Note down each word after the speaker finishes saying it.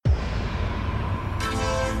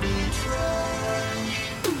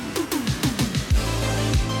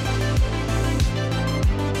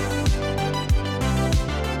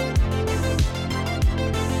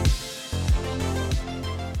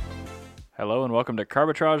Hello and welcome to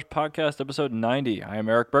Carbitrage Podcast episode 90. I am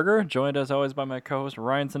Eric Berger, joined as always by my co-host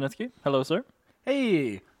Ryan Sinitsky. Hello, sir.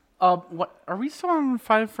 Hey, what are we still on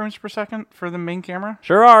 5 frames per second for the main camera?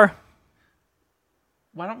 Sure are.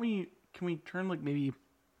 Why don't we? Can we turn like maybe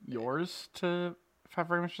yours to 5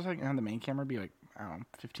 frames per second, and the main camera be like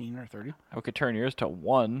 15 or 30? We could turn yours to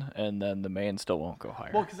 1, and then the main still won't go higher.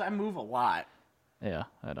 Well, because I move a lot. Yeah,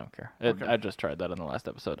 I don't care. Okay. I just tried that in the last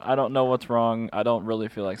episode. I don't know what's wrong. I don't really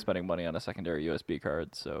feel like spending money on a secondary USB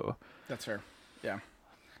card, so That's fair. Yeah.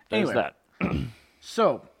 there's Anyway. that.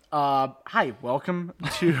 So, hi, welcome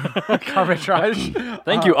to Carbitrage.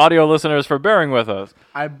 Thank you, audio listeners, for bearing with us.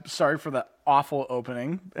 I'm sorry for the awful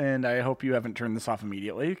opening, and I hope you haven't turned this off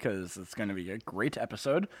immediately because it's going to be a great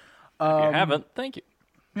episode. If you haven't, thank you.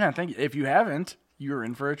 Yeah, thank you. If you haven't, you're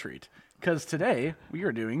in for a treat. Because today we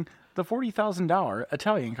are doing the $40,000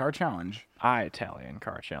 Italian car challenge. Italian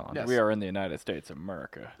car challenge. Yes. We are in the United States of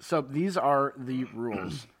America. So these are the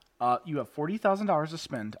rules. You have $40,000 to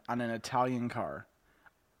spend on an Italian car.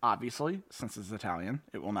 Obviously, since it's Italian,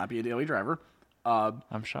 it will not be a daily driver.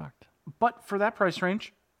 I'm shocked. But for that price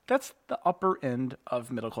range, that's the upper end of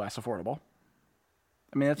middle class affordable.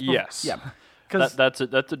 I mean, that's Yes. yeah. Because That's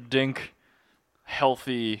a dink,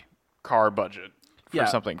 healthy car budget for Yeah.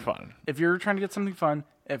 something fun. if you're trying to get something fun,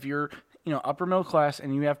 if you're upper middle class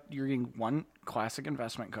and you're getting one classic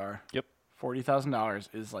investment car, Yep. $40,000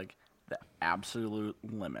 is like the absolute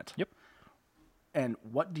limit. Yep. And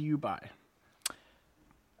what do you buy?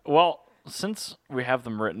 Well, since we have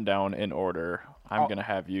them written down in order, I'm going to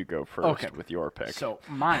have you go first Okay. with your pick. So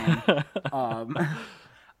mine,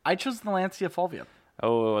 I chose the Lancia Fulvia.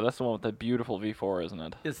 Oh, that's the one with the beautiful V4, isn't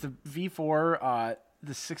it? It's the V4,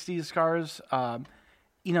 the 60s cars.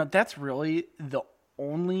 That's really the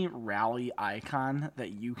only rally icon that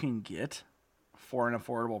you can get for an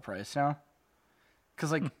affordable price now.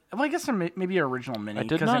 Because, I guess there may be an original Mini. I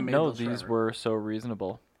did 'cause they not made know those these forever. were so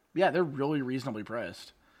reasonable. Yeah, they're really reasonably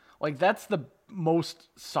priced. Like, that's the most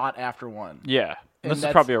sought-after one. Yeah. And This is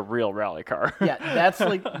that's- probably a real rally car. Yeah, that's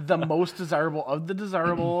like the most desirable of the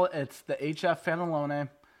desirable. It's the HF Fenelone,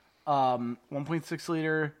 1.6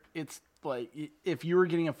 liter. It's like if you were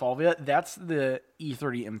getting a Fulvia, that's the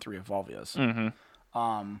E30 M3 of Fulvias.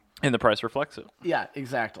 And the price reflects it. Yeah,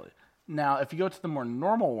 exactly. Now, if you go to the more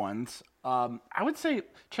normal ones, I would say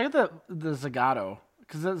check out the Zagato,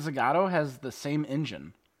 because the Zagato has the same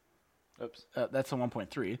engine. Oops. That's a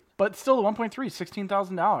 1.3, but still the 1.3,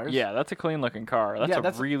 $16,000. Yeah, that's a clean looking car. That's Yeah, a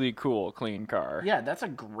that's- really cool clean car. Yeah, that's a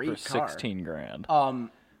For great car. 16 grand.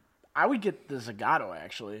 I would get the Zagato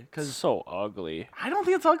actually, because So ugly. I don't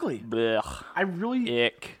think it's ugly. Blech. I really,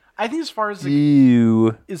 Ick. I think as far as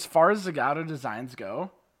Ew. Zagato designs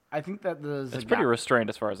go, I think that the It's pretty Zagato, restrained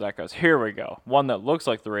as far as that goes. Here we go. One that looks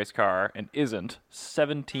like the race car and isn't.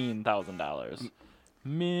 $17,000.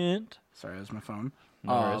 Mint. sorry, that was my phone.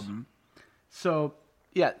 No worries. So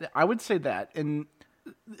yeah, I would say that, and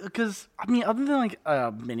because I mean, other than like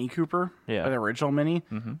a Mini Cooper, Yeah. the original Mini,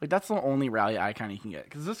 like that's the only rally icon you can get.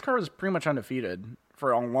 Because this car was pretty much undefeated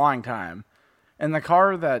for a long time, and the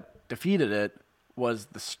car that defeated it was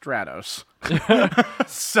the Stratos.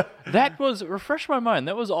 So That was, refresh my mind,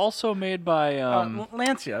 that was also made by,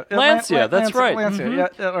 Lancia, Lancia, that's right. Lancia,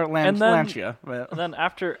 Mhm. yeah, or And then- Lancia. But and then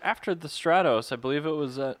after the Stratos, I believe it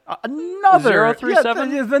was another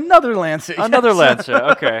 037? yeah, another Lancia. another yes. Lancia.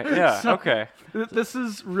 Okay, yeah, So- okay. This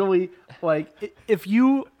is really like if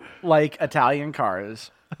you like Italian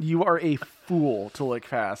cars, you are a fool to look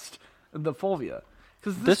past the Fulvia.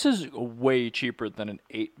 Because This is way cheaper than an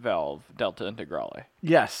 8-valve Delta Integrale.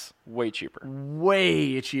 yes, Way cheaper.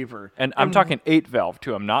 way cheaper. And I'm talking 8-valve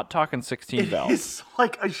too. I'm not talking 16-valve. It's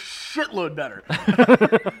like a shitload better.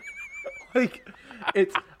 Like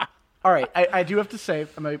it's all right. I do have to say,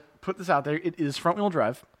 I'm gonna put this out there. It is front wheel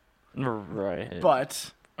drive, Right.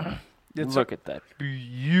 but it's Look at that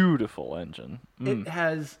beautiful engine. it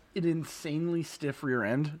has an insanely stiff rear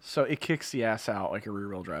end, so it kicks the ass out like a rear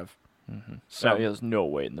wheel drive. So there's no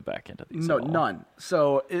weight in the back end of these. No, at all. none.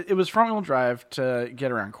 So it was front wheel drive to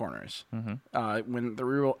get around corners. When the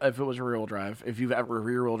rear, if it was a rear wheel drive, if you've ever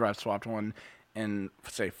rear wheel drive swapped one in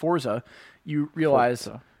say Forza, you realize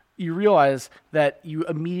that you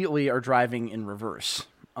immediately are driving in reverse.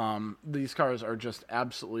 These cars are just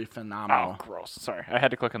absolutely Oh, phenomenal. gross. Sorry. I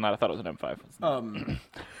had to click on that. I thought it was an M5.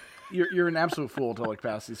 You're an absolute fool to look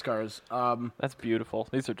past these cars. That's beautiful.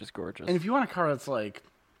 These are just gorgeous. And if you want a car that's like,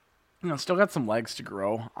 still got some legs to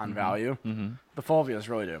grow on value, the Fulvias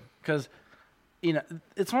really do. Because,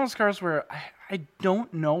 it's one of those cars where I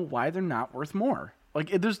don't know why they're not worth more. Like,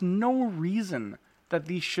 there's no reason that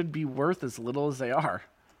these should be worth as little as they are.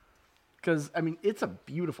 Because, I mean, it's a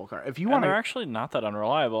beautiful car. If you And want they're to... actually not that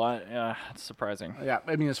unreliable. Yeah, it's surprising. Yeah,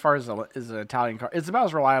 I mean, as far as an Italian car, it's about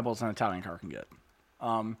as reliable as an Italian car can get.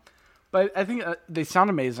 But I think they sound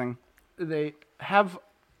amazing. They have,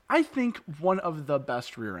 I think, one of the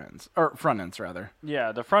best rear ends, or front ends, rather.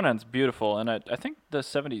 Yeah, the front end's beautiful, and I think the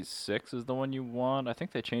 76 is the one you want. I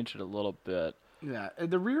think they changed it a little bit. Yeah,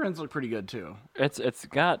 the rear ends look pretty good, too. It's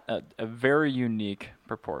got a very unique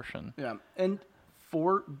proportion. Yeah, and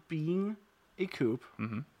for being a coupe,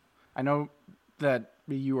 I know that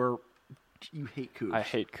you hate coupes. I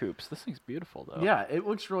hate coupes. This thing's beautiful, though. Yeah, it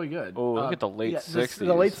looks really good. Oh, look at the late 60s.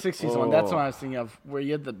 The late 60s one. That's Oh. what I was thinking of, where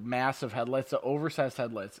you had the massive headlights, the oversized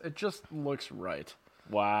headlights. It just looks right.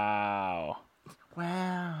 Wow.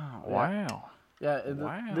 Wow. Wow. Yeah,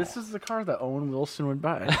 Wow. This is the car that Owen Wilson would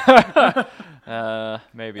buy.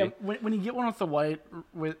 Maybe. And when you get one with the white,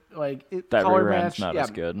 with like That color rear match, end's not as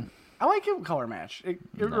good. I like it with color match. It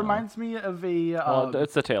reminds me of a. Well,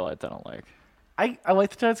 it's the taillights I don't like. I like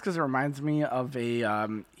the taillights because it reminds me of a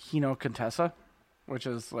Hino Contessa, which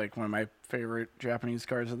is like one of my favorite Japanese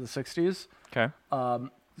cars of the '60s. Okay.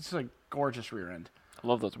 It's just a gorgeous rear end. I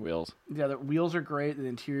love those wheels. Yeah, the wheels are great. The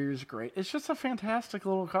interior is great. It's just a fantastic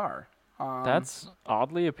little car. That's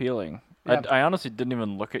oddly appealing. Yeah. I honestly didn't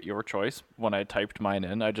even look at your choice when I typed mine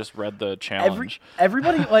in. I just read the challenge.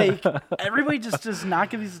 Everybody just does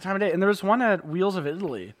not give these the time of day. And there was one at Wheels of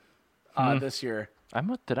Italy this year.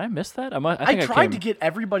 Did I miss that? I I think tried to get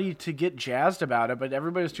everybody to get jazzed about it, but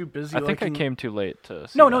everybody was too busy. I think I looking. came too late to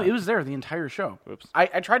see No, that. it was there the entire show. Oops. I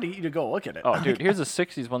tried to get you to go look at it. Oh, dude, here's a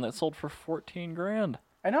 60s one that sold for $14,000.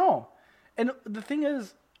 I know. And the thing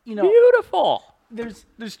is, Beautiful. there's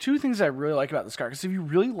two things I really like about this car. Because if you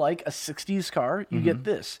really like a 60s car, you get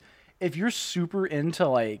this. If you're super into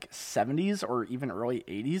like 70s or even early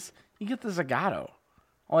 80s, you get the Zagato.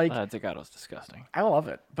 Like, Zagato's disgusting. I love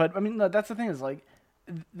it. But, I mean, that's the thing is, like,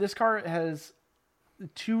 this car has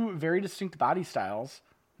two very distinct body styles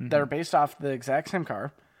that are based off the exact same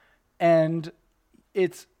car. And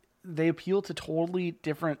they appeal to totally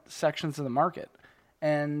different sections of the market.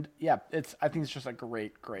 And, yeah, I think it's just a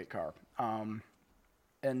great, great car.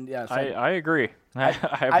 And, yeah, so I agree. I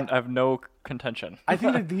have no contention. I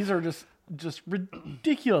think that these are just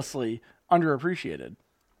ridiculously underappreciated.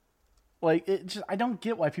 Like, I don't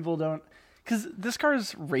get why people don't... Because this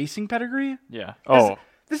car's racing pedigree... Yeah. Oh,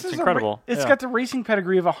 This it's is incredible. It's got the racing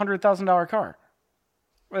pedigree of a $100,000 car.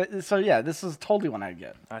 So yeah, this is totally one I'd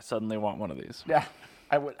get. I suddenly want one of these. Yeah,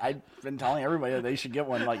 I've been telling everybody that they should get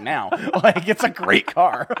one like now. Like, it's a great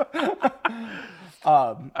car.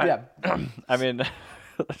 Yeah. I mean,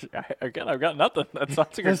 again, I've got nothing. That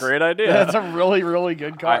sounds like a great idea. That's a really, really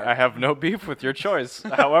good car. I have no beef with your choice.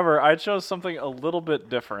 However, I chose something a little bit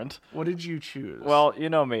different. What did you choose? Well, you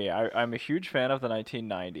know me. I'm a huge fan of the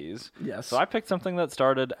 1990s. Yes. So I picked something that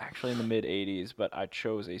started actually in the mid-80s, but I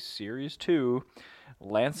chose a Series 2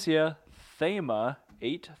 Lancia Thema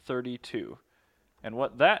 832. And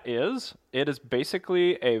what that is, it is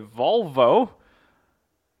basically a Volvo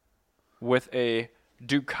with a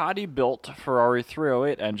Ducati-built Ferrari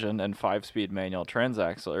 308 engine and 5-speed manual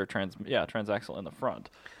transaxle transaxle in the front.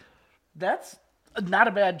 That's not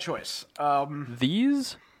a bad choice. A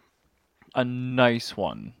nice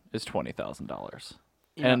one is $20,000.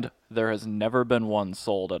 Yeah. And there has never been one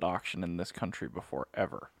sold at auction in this country before,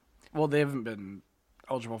 ever. Well, they haven't been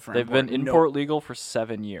eligible for They've import. been import legal for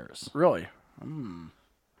 7 years. Really?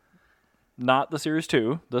 Not the Series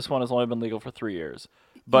 2. This one has only been legal for 3 years.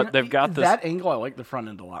 But they've got this. That angle, I like the front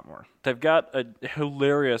end a lot more. They've got a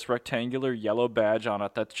hilarious rectangular yellow badge on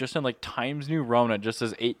it that's just in like Times New Roman. It just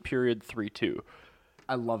says 8:32.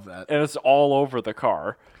 I love that. And it's all over the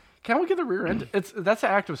car. Can we get the rear end? That's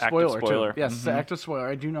an active spoiler, spoiler. too. Yes, it's an active spoiler.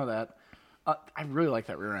 I do know that. I really like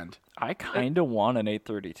that rear end. I kind of want an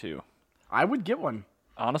 832. I would get one.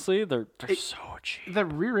 Honestly, they're so cheap. The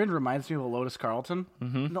rear end reminds me of a Lotus Carlton.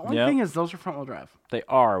 The only Yep. thing is those are front wheel drive. They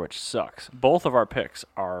are, which sucks. Both of our picks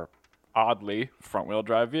are oddly front-wheel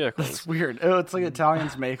drive vehicles. It's weird. It's like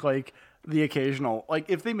Italians make like the occasional, like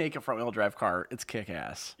if they make a front wheel drive car, it's kick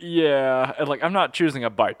ass. Yeah, and like I'm not choosing a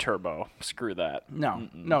bi-turbo. Screw that. No,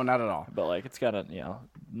 no, not at all. But like it's got a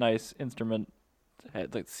nice instrument.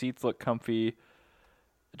 The seats look comfy.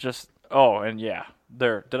 And yeah,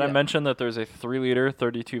 did I mention that there's a 3-liter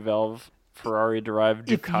 32-valve Ferrari-derived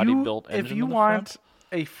Ducati-built engine? If you want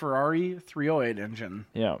a Ferrari 308 engine,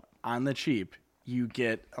 Yeah, on the cheap, you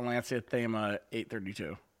get a Lancia Thema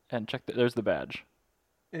 832. and there's the badge.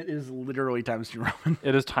 It is literally Times New Roman.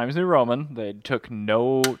 It is Times New Roman. They took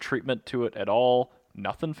no treatment to it at all.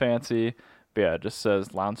 Nothing fancy. But it just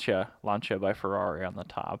says Lancia by Ferrari on the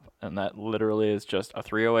top. And that literally is just a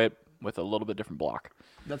 308 with a little bit different block.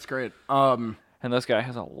 That's great. And this guy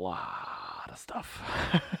has a lot of stuff.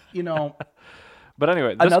 You know, But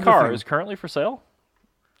anyway, this Another car thing. is currently for sale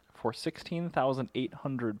for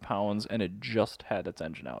 16,800 pounds, and it just had its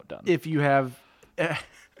engine out done. if you have,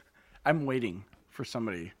 I'm waiting for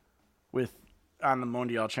somebody on the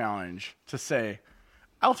Mondial Challenge to say,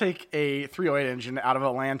 I'll take a 308 engine out of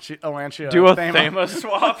a Lancia Do a Thema. Thema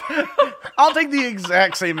swap. I'll take the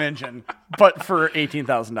exact same engine, but for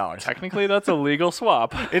 $18,000. Technically, that's a legal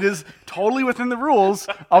swap. It is totally within the rules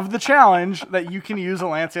of the challenge that you can use a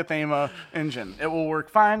Lancia Thema engine. It will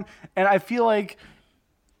work fine. And I feel like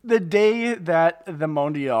the day that the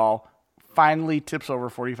Mondial finally tips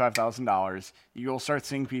over $45,000, you'll start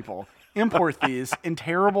seeing people import these in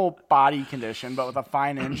terrible body condition, but with a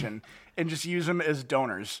fine engine, and just use them as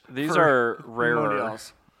donors. These for are rarer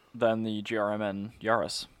Mondials. than the GRMN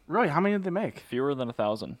Yaris. Really? How many did they make? Fewer than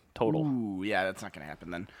 1,000 total. Ooh, yeah, that's not going to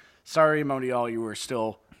happen then. Sorry, Mondial, you were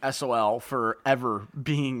still SOL for ever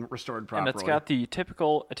being restored properly. And it's got the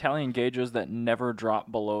typical Italian gauges that never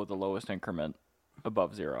drop below the lowest increment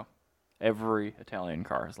above 0. Every Italian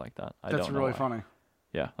car is like that. That's don't know really why. funny.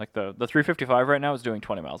 Yeah, like the 355 right now is doing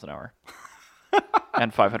 20 miles an hour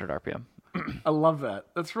and 500 RPM. I love that.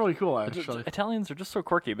 That's really cool, actually. Italians are just so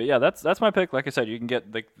quirky, but yeah, that's my pick. Like I said, you can get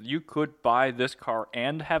you could buy this car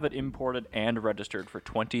and have it imported and registered for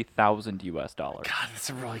 $20,000 US. God, that's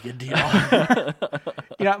a really good deal.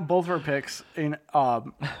 Yeah, both of our picks. And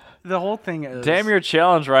the whole thing is, Damn your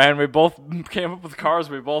challenge, Ryan. We both came up with cars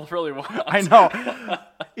we both really want. I know.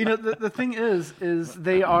 You know, the thing is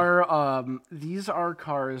they are these are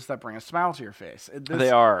cars that bring a smile to your face.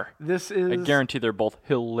 They are. This is. I guarantee they're both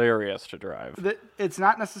hilarious to drive. It's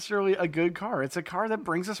not necessarily a good car. It's a car that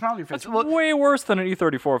brings a smile to your face. It's way worse than an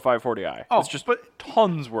E34 540i. Oh, it's just but-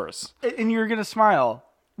 tons worse. And you're gonna smile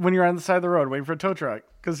when you're on the side of the road waiting for a tow truck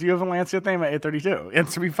because you have a Lancia Thema 832.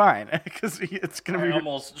 It's gonna be fine because it's gonna I be.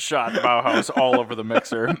 almost shot Bauhaus all over the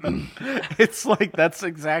mixer. It's like that's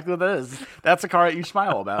exactly what it is. That's a car that you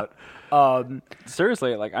smile about.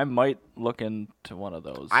 Seriously, like I might look into one of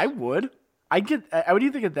those. I would. I would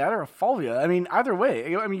either get that or a Fulvia. I mean, either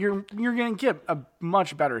way. I mean, you're gonna get a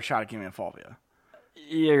much better shot at getting a Fulvia.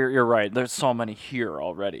 You're right. There's so many here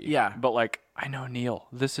already. Yeah. But like, I know, Neil,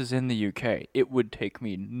 this is in the UK. It would take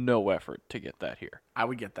me no effort to get that here. I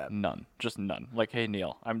would get that. None. Just none. Like, hey,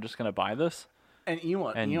 Neil, I'm just going to buy this. And you know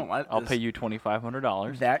what? And I'll pay you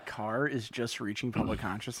 $2,500. That car is just reaching public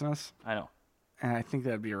consciousness, I know. and I think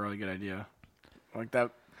that'd be a really good idea. Like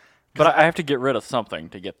that. But I have to get rid of something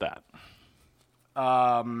to get that.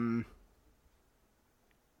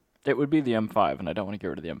 It would be the M5, and I don't want to get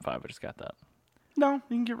rid of the M5. I just got that. No, you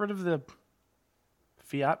can get rid of the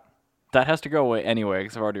Fiat. That has to go away anyway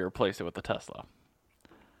because I've already replaced it with the Tesla.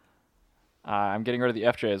 I'm getting rid of the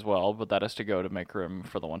FJ as well, but that has to go to make room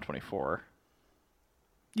for the 124.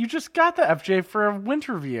 You just got the FJ for a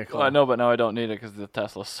winter vehicle. Well, I know, but now I don't need it because the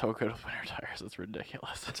Tesla's so good with winter tires. It's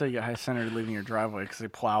ridiculous. So you get high centered leaving your driveway because they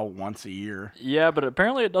plow once a year. Yeah, but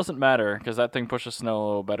apparently it doesn't matter because that thing pushes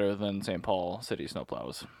snow better than St. Paul City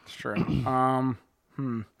snowplows. It's true. I'm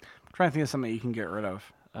trying to think of something you can get rid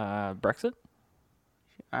of. Brexit?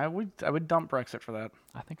 I would dump Brexit for that.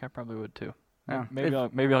 I think I probably would too. Yeah. Maybe I'll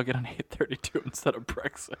get an 832 instead of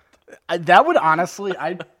Brexit. That would honestly,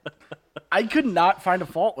 I could not find a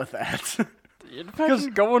fault with that.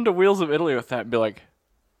 Imagine going to Wheels of Italy with that and be like,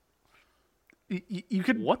 you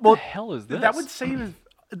could. what well, the hell is this? That would save.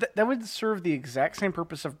 That would serve the exact same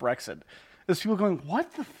purpose of Brexit. There's people going,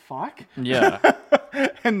 "What the fuck?" Yeah.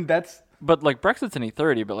 And that's. But like Brexit's an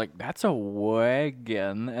E30, but like that's a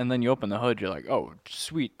wagon, and then you open the hood, you're like, oh,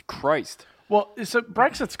 sweet Christ. Well, so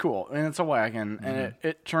Brexit's cool, and it's a wagon, and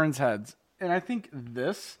it turns heads. And I think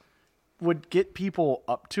this would get people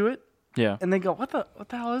up to it, Yeah. and they go, "What the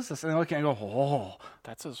hell is this?" And they look at it and go, "Oh,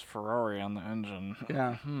 That says Ferrari on the engine.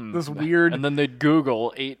 yeah, this weird." And then they'd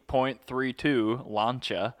Google 8.32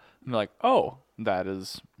 Lancia and be like, oh, that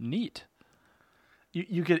is neat.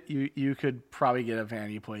 You could probably get a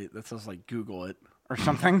vanity plate that says like Google it or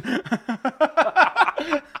something.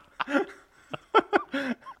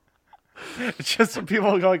 It's just so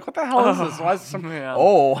people go like, "What the hell is this? Why is some?" man.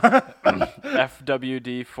 Oh,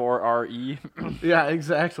 FWD4RE. yeah,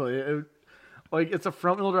 exactly. Like it's a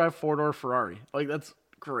front-wheel drive four-door Ferrari. Like that's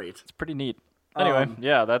great. It's pretty neat. Anyway,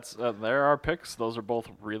 yeah, that's there are picks. Those are both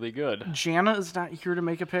really good. Jana is not here to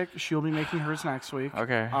make a pick. She'll be making hers next week.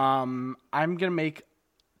 Okay. I'm gonna make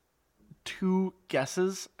 2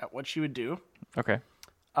 guesses at what she would do. Okay.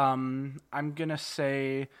 I'm gonna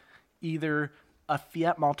say either a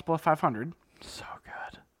Fiat Multipla 500. So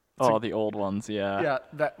good. Oh, the old ones, yeah.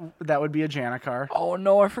 Yeah, that would be a Jana car. Oh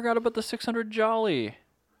no, I forgot about the 600 Jolly.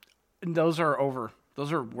 And those are over.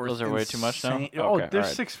 Those are worth. Those are way too much now? Oh, Okay, they're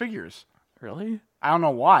alright. 6 figures. Really? I don't know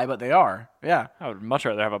why, but they are. Yeah. I would much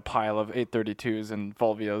rather have a pile of 832s and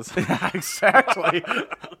Volvias. Exactly.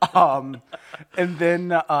 And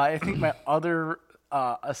then I think my other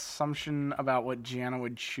assumption about what Jana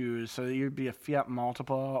would choose, so you'd be a Fiat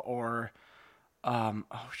Multipla or,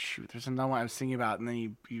 oh shoot, there's another one I was thinking about, and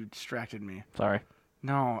then you distracted me. Sorry.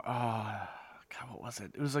 No, God, what was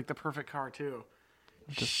it? It was like the perfect car too.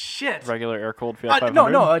 Shit. Regular air-cooled Fiat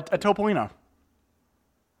 500? No, a Topolino.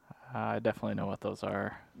 I definitely know what those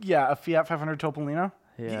are. Yeah, a Fiat 500 Topolino.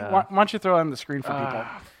 Yeah. Why don't you throw it on the screen for people?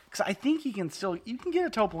 Because I think you can get a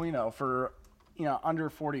Topolino for, under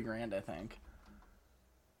 40 grand, I think.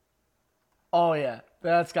 Oh yeah,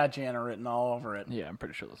 that's got Jana written all over it. Yeah, I'm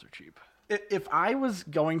pretty sure those are cheap. If I was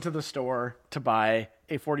going to the store to buy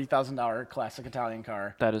a $40,000 classic Italian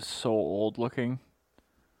car, That is so old looking.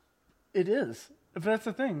 it is. But that's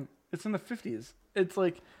the thing. It's in the 50s. It's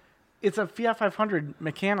like, it's a Fiat 500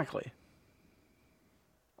 mechanically.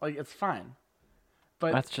 Like, it's fine.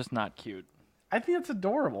 But That's just not cute. I think it's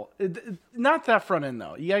adorable. Not that front end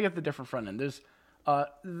though. You gotta get the different front end. There's that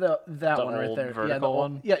one right old there. vertical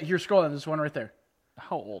one? Yeah, you're scrolling. There's one right there.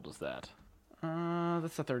 How old is that?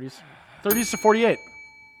 That's the 30s. 30s to 48.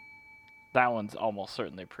 That one's almost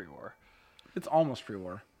certainly pre-war. It's almost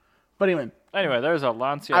pre-war. But Anyway, there's a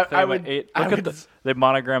Lancia I Thema would- 8. I Look at would- they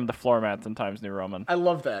monogrammed the floor mats in Times New Roman. I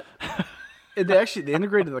love that. They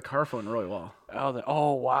integrated the car phone really well.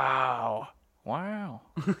 Oh, wow. Wow.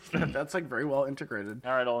 That's like very well integrated.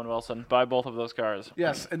 All right, Owen Wilson, buy both of those cars.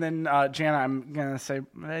 Yes, and then Jana, I'm gonna say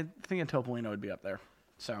I think a Topolino would be up there.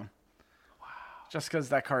 So, wow, just because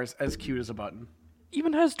that car is as cute as a button.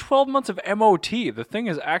 Even has 12 months of MOT. The thing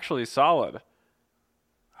is actually solid.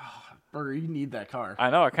 Burger, you need that car. I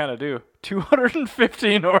know, I kind of do.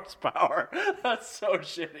 215 horsepower. That's so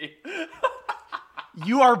shitty.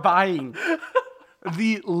 You are buying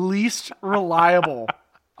the least reliable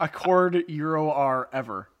Accord Euro R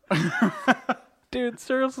ever. Dude,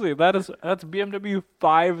 seriously, that's BMW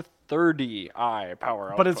 530i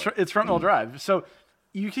power output. But it's front wheel drive, so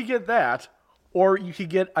you could get that, or you could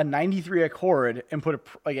get a '93 Accord and put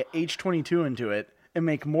like an H22 into it and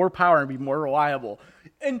make more power and be more reliable.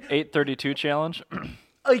 And 832 challenge.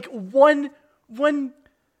 like one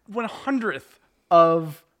hundredth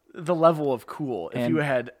of the level of cool if And- you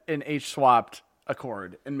had an H swapped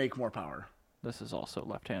Accord and make more power. This is also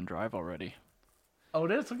left-hand drive already. Oh,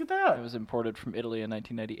 it is. Look at It that. was imported from Italy in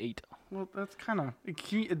 1998. Well, that's kind of.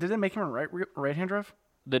 Did it make him a right hand drive?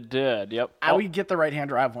 They did, yep. I would get the right hand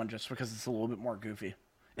drive one just because it's a little bit more goofy.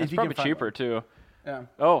 It's If you probably can find cheaper, one. too. Yeah.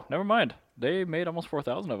 Oh, never mind. They made almost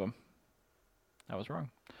 4,000 of them. I was wrong.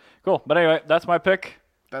 Cool. But anyway, that's my pick.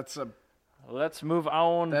 That Let's move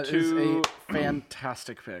on is to a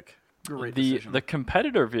fantastic pick. Great the decision. the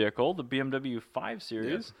competitor vehicle, the BMW 5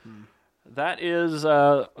 Series. That is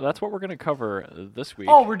that's what we're going to cover this week.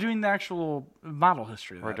 Oh, we're doing the actual model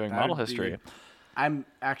history. We're doing model history. I'm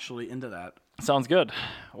actually into that. Sounds good.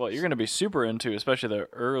 Well, you're going to be super into, especially the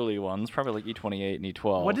early ones, probably like E28 and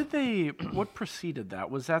E12. What preceded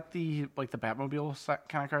that? Was that the Batmobile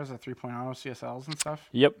kind of cars, the 3.0 CSLs and stuff?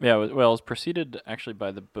 Yep. Yeah. Well, it was preceded actually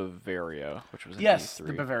by the Bavaria, which was an Yes, E3.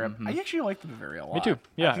 the Bavaria. I actually like the Bavaria a lot. Me too.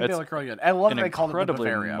 Yeah, I think they it's look really good. I love an that they called it the incredibly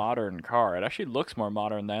Bavaria. modern car. It actually looks more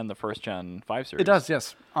modern than the first gen 5 Series. It does,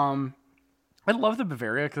 yes. I love the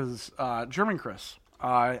Bavaria because German Chris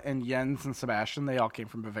and Jens and Sebastian, they all came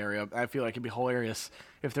from Bavaria. I feel like it'd be hilarious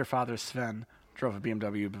if their father Sven drove a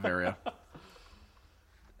BMW Bavaria.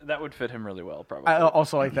 That would fit him really well, probably. I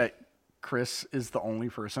also like that Chris is the only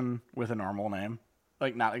person with a normal name.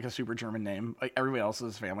 Like, not like a super German name. Like, everybody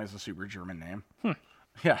else's family has a super German name.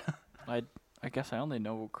 Yeah. I guess I only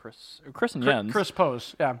know Chris and Jens. Chris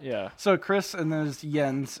Pose, yeah. Yeah. So Chris, and then there's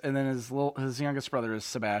Jens, and then his youngest brother is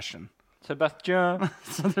Sebastian. Sebastian.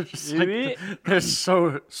 So they're just like, they're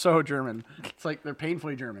so German. It's like they're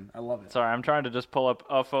painfully German. I love it. Sorry, I'm trying to just pull up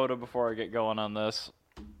a photo before I get going on this,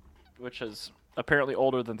 which is apparently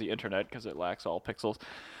older than the internet because it lacks all pixels.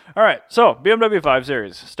 All right, so BMW 5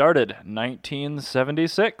 Series started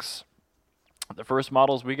 1976. The first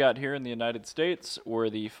models we got here in the United States were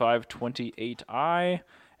the 528i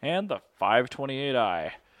and the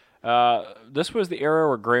 528i. This was the era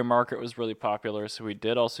where gray market was really popular, so we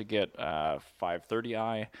did also get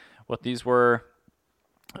 530i. What these were,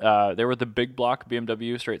 they were the big block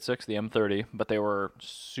BMW straight six, the M30, but they were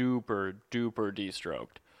super duper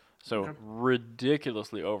de-stroked. So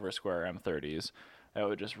ridiculously over square M30s that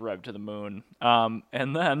would just rev to the moon. And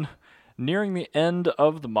then Nearing the end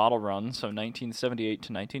of the model run, so 1978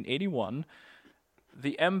 to 1981,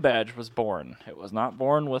 the M badge was born. It was not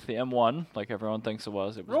born with the M1 like everyone thinks it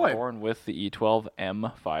was. It was Really? born with the E12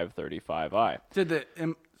 M535i. Did the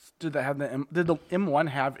M1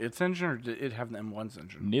 have its engine, or did it have the M1's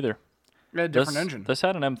engine? Neither. It had a different engine. This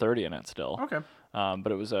had an M30 in it still. Okay.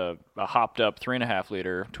 But it was a hopped up 3.5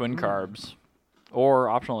 liter twin carbs or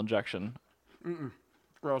optional injection.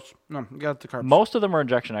 Gross. No, you got the carbs. Most of them are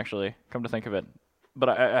injection, actually, come to think of it. But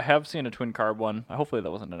I have seen a twin carb one. Hopefully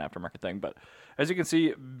that wasn't an aftermarket thing. But as you can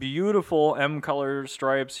see, beautiful M color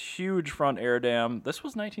stripes, huge front air dam. This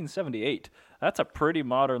was 1978. That's a pretty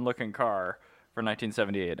modern looking car for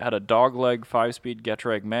 1978. It had a dogleg 5-speed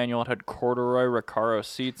Getrag manual. It had corduroy Recaro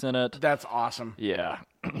seats in it. That's awesome. Yeah.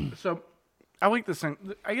 So, I like this thing.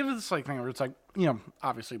 I give it this like thing where it's like, you know,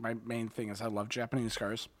 obviously my main thing is I love Japanese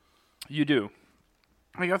cars. You do.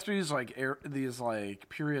 I go through these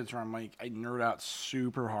periods where I'm like, I nerd out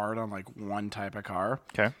super hard on like one type of car.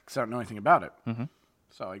 Okay. Because I don't know anything about it. Mm-hmm.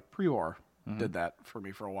 So like Pre-War did that for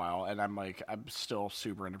me for a while, and I'm still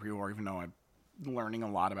super into Pre-War, even though I'm learning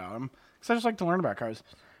a lot about them. Because I just like to learn about cars.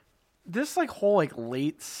 This like whole like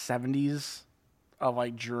late 70s of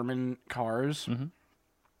like German cars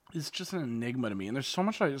is just an enigma to me, and there's so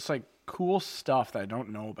much like just like cool stuff that I don't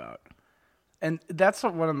know about. And that's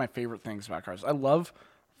one of my favorite things about cars. I love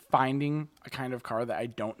finding a kind of car that I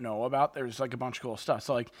don't know about. There's like a bunch of cool stuff.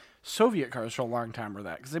 So like Soviet cars for a long time were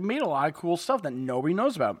that, because they made a lot of cool stuff that nobody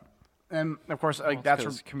knows about. And of course, like that's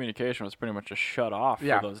where communication was pretty much just shut off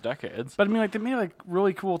for those decades. But I mean, like they made like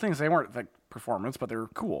really cool things. They weren't like performance, but they were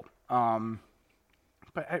cool.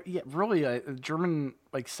 Really, German,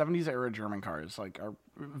 like 70s era German cars, like are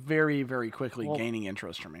very, very quickly gaining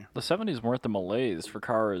interest for me. The 70s weren't the malaise for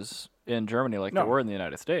cars in Germany like they were in the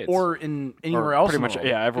United States. Or in anywhere else. Pretty much,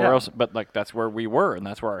 everywhere else. But like that's where we were, and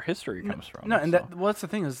that's where our history comes from. No, and that's the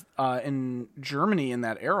thing is, in Germany in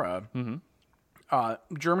that era,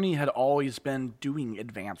 Germany had always been doing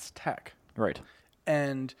advanced tech. Right.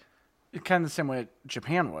 And kind of the same way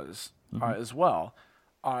Japan was as well.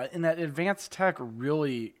 And that advanced tech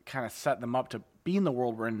really kind of set them up to be in the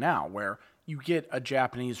world we're in now, where you get a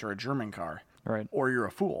Japanese or a German car, right, or you're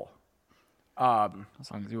a fool. As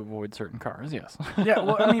long as you avoid certain cars, yes. Yeah,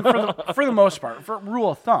 well, I mean, for the most part, for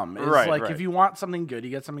rule of thumb, is right. If you want something good, you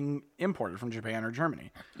get something imported from Japan or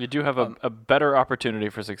Germany. You do have a better opportunity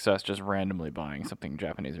for success just randomly buying something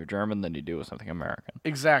Japanese or German than you do with something American.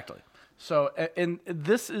 Exactly. So, and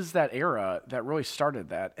this is that era that really started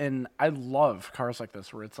that. And I love cars like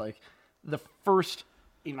this where it's like the first,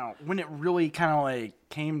 you know, when it really kind of like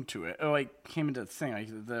came to it, or like came into this thing,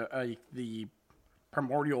 like the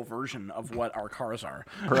primordial version of what our cars are.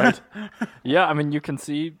 Right. Yeah, I mean, you can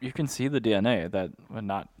see the DNA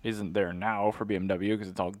that isn't there now for BMW because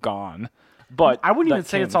it's all gone. But I wouldn't even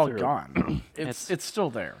say it's all gone. It's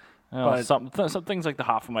still there. But some things like the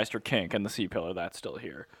Hofmeister kink and the C-pillar, that's still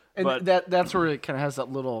here. And but that's where it kind of has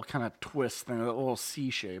that little kind of twist thing, that little C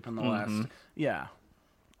shape in the last. Yeah.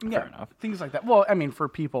 Fair enough. Things like that. Well, I mean, for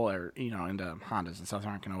people that are, into Hondas and stuff, they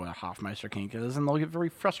aren't going to know what a Hofmeister kink is, and they'll get very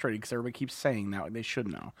frustrated because everybody keeps saying that. They should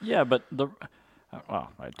know. Yeah, but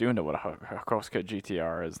I do know what a Hakosuka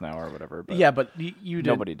GTR is now or whatever. But yeah, but you didn't.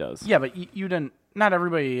 Nobody does. Yeah, but you didn't. Not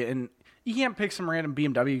everybody, and you can't pick some random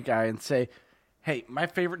BMW guy and say, hey, my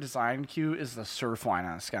favorite design cue is the Surfline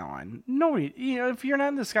on a Skyline. Nobody, if you're not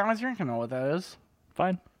in the Skylines, you're not going to know what that is.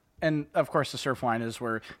 Fine. And, of course, the Surfline is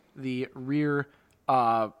where the rear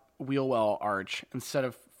wheel well arch, instead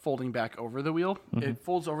of folding back over the wheel, it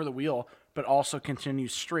folds over the wheel, but also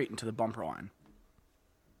continues straight into the bumper line.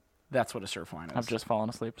 That's what a Surfline is. I've just fallen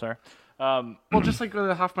asleep, sorry. Well, just like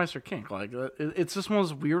the Hofmeister kink. Like, it's just one of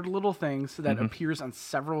those weird little things that appears on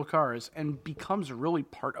several cars and becomes really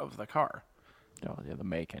part of the car. Oh, yeah, the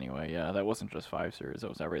make anyway. Yeah, that wasn't just 5 Series. That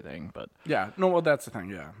was everything. But yeah, no, well, that's the thing.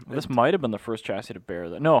 Yeah, this might have been the first chassis to bear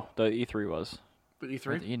that. No, the E3 was. The E3,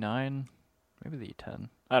 or the E9, maybe the E10.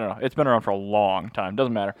 I don't know. It's been around for a long time.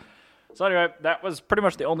 Doesn't matter. So anyway, that was pretty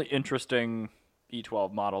much the only interesting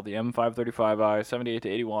E12 model. The M535i, 78 to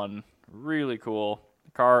 81, really cool.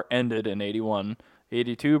 The car ended in 81.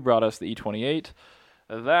 82 brought us the E28.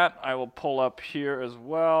 That I will pull up here as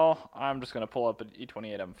well. I'm just going to pull up an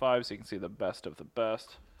E28 M5 so you can see the best of the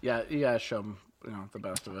best. Yeah, you got to show them the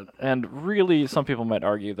best of it. And really, some people might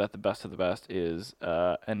argue that the best of the best is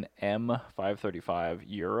an M535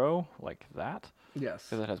 Euro, like that. Yes.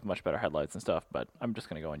 Because it has much better headlights and stuff, but I'm just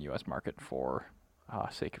going to go in U.S. market for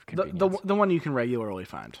sake of convenience. The one you can regularly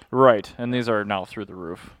find. Right, and these are now through the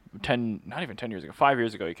roof. Not even 10 years ago, 5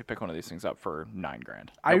 years ago, you could pick one of these things up for $9,000.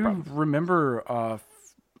 I remember a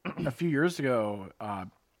few years ago,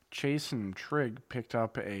 Chase and Trig picked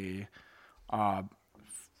up a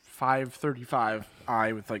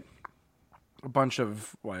 535i with like a bunch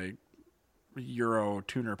of like Euro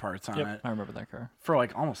tuner parts on it I remember that car. for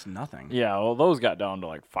like almost nothing. Yeah, well, those got down to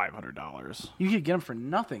like $500. You could get them for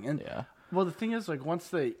nothing. And Yeah. well, the thing is, like once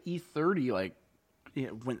the E30 like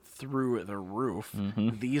it went through the roof,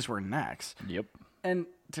 these were next. Yep. And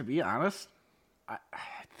to be honest, I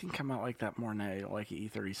think I might like that more than I like an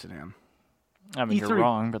E30 sedan. I mean, you're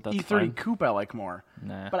wrong, but that's E30 fine. Coupe I like more.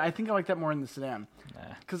 Nah. But I think I like that more in the sedan. Nah.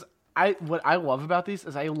 Because what I love about these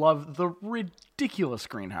is I love the ridiculous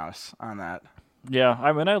greenhouse on that. Yeah,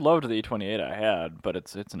 I mean, I loved the E28 I had, but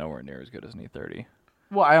it's nowhere near as good as an E30.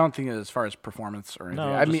 Well, I don't think it as far as performance or anything.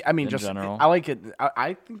 No, I mean, in just general. I like it.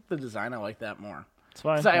 I think the design I like that more. It's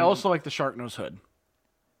fine. Because I also like the shark nose hood.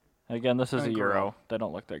 Again, this is a and Euro. grill. They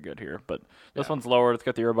don't look that good here, but this Yeah. one's lowered. It's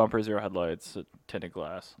got the Euro bumper, zero headlights, tinted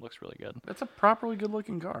glass. Looks really good. That's a properly good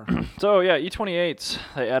looking car. So yeah, E28s.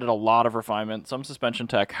 They added a lot of refinement, some suspension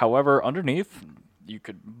tech. However, underneath, you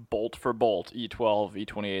could bolt for bolt E12,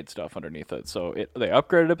 E28 stuff underneath it. So they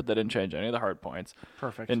upgraded it, but they didn't change any of the hard points.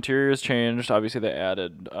 Perfect. Interiors changed. Obviously, they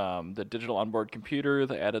added the digital onboard computer.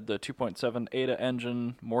 They added the 2.7 ADA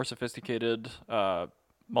engine, more sophisticated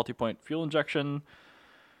multi-point fuel injection.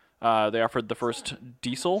 They offered the first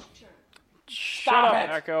diesel. Shut up,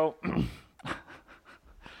 Echo.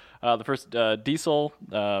 The first diesel,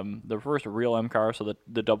 the first real M car, so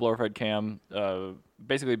the double overhead cam,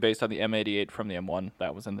 basically based on the M88 from the M1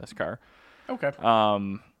 that was in this car. Okay.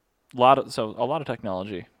 A lot of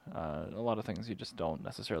technology, a lot of things you just don't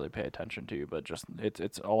necessarily pay attention to, but just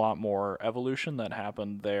it's a lot more evolution that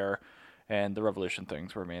happened there, and the revolution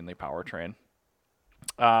things were mainly powertrain.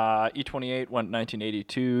 E28 went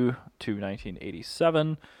 1982 to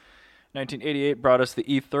 1987. 1988 brought us the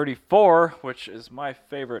E34, which is my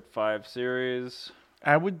favorite 5 Series.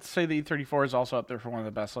 I would say the E34 is also up there for one of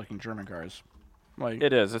the best looking German cars. Like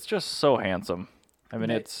It is. It's just so handsome. I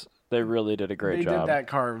mean, they really did a great they job. did that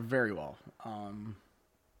car very well.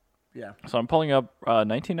 Yeah. So I'm pulling up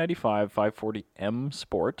 1995 540M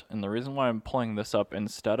Sport, and the reason why I'm pulling this up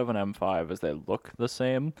instead of an M5 is they look the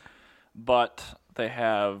same, but they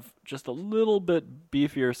have just a little bit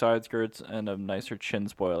beefier side skirts and a nicer chin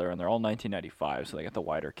spoiler, and they're all 1995, so they get the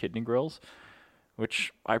wider kidney grills,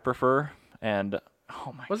 which I prefer. And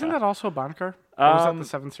oh my Wasn't god, that also a Bond car? Or was that the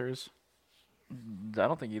 7 Series? I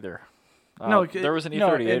don't think either. No, there was an no,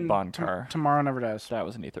 E38 in Bond car. Tomorrow Never Dies. That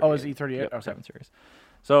was an E38. Oh, it was E38? Yep, Okay. 7 Series.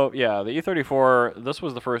 So, yeah, the E34, this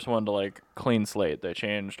was the first one to, like, clean slate. They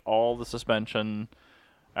changed all the suspension.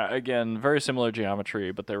 Again, very similar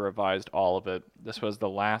geometry, but they revised all of it. This was the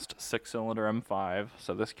last 6-cylinder M5,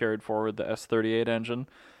 so this carried forward the S38 engine,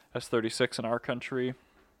 S36 in our country.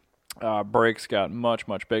 Brakes got much,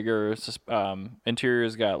 much bigger.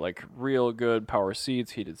 Interiors got, like, real good power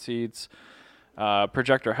seats, heated seats.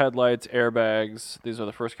 Projector headlights, airbags. These are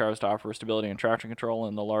the first cars to offer stability and traction control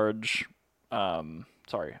in the large, your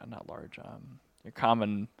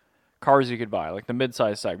common cars you could buy, like the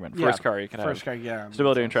mid-size segment. First car you can have.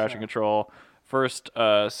 Stability and traction control. First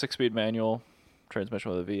 6-speed manual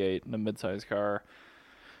transmission with a V8 in a mid-size car.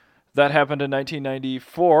 That happened in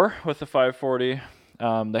 1994 with the 540.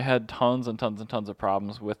 They had tons and tons and tons of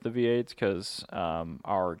problems with the V8s because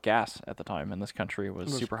our gas at the time in this country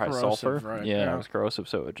was super high sulfur. Right? Yeah, it was corrosive,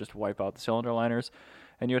 so it would just wipe out the cylinder liners.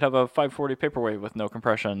 And you would have a 540 paperweight with no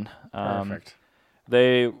compression. Perfect.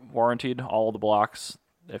 They warranted all the blocks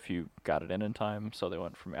if you got it in time, so they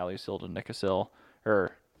went from Aliasil to Nikasil,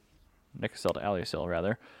 or Nikasil to Aliasil,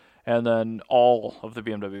 rather. And then all of the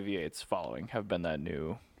BMW V8s following have been that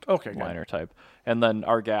new liner type. And then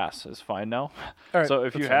our gas is fine now. All right, so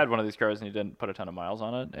if you that's had fine. one of these cars and you didn't put a ton of miles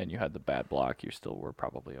on it and you had the bad block, you still were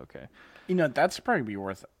probably okay. You know, that's probably be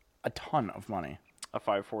worth a ton of money. A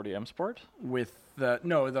 540 M Sport? With the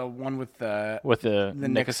one with the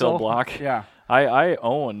Nikasil block? Yeah. I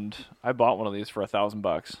bought one of these for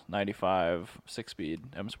 $1,000, 95 6-speed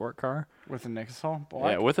M Sport car. With the Nikasil block?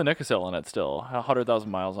 Yeah, with a Nikasil in it still. 100,000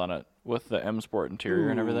 miles on it with the M Sport interior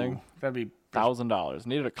and everything. That'd be $1,000.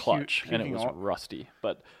 Needed a clutch and it puking was out. rusty.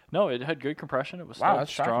 But no, it had good compression. It was Wow, still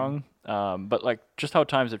that's strong. But like just how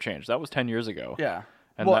times have changed. That was 10 years ago. Yeah.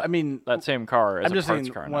 And well, that, I mean, that same car is I'm a just parts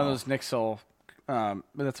saying car one now. of those Nikasil. But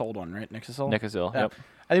that's the old one, right? Nikasil. Nikasil, Yeah. yep.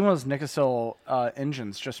 I think one of those Nikasil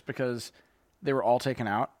engines, just because they were all taken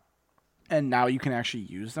out, and now you can actually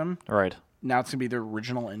use them. Right. Now it's gonna be the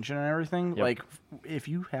original engine and everything. Yep. Like, if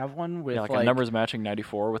you have one with Yeah, like a numbers matching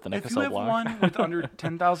 94 with the if you Nikasil have block. one with under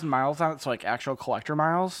 10,000 miles on it, so like actual collector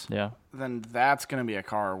miles, Yeah. then that's gonna be a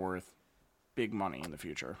car worth big money in the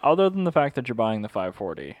future. Other than the fact that you're buying the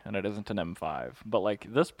 540 and it isn't an M5, but like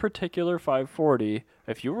this particular 540,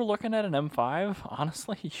 if you were looking at an M5,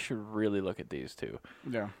 honestly, you should really look at these two.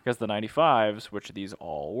 Yeah. Because the 95s, which these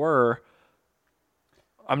all were,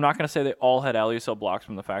 I'm not going to say they all had alucell blocks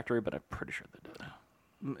from the factory, but I'm pretty sure they did.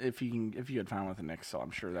 If you had found with an Excel,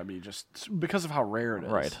 I'm sure that'd be just because of how rare it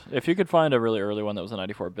is. Right. If you could find a really early one that was a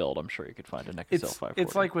 94 build, I'm sure you could find an Excel 540.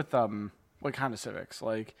 It's like with Honda Civics.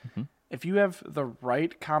 Like if you have the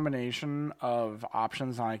right combination of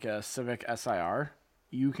options on like a Civic SIR,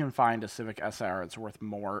 you can find a Civic SIR that's worth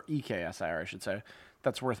more, EK SIR I should say,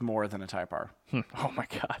 that's worth more than a Type R. Oh my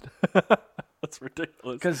god. That's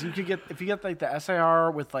ridiculous. Because you could get, if you get like the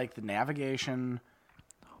SIR with like the navigation,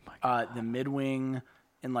 the mid-wing,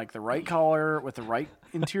 in like the right color with the right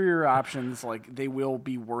interior options, like they will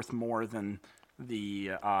be worth more than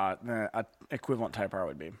the equivalent Type R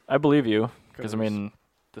would be. I believe you, because I mean,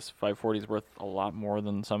 this 540 is worth a lot more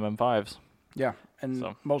than some M5s. Yeah, and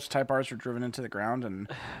most Type Rs were driven into the ground, and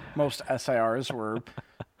most SIRs were,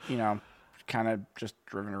 kind of just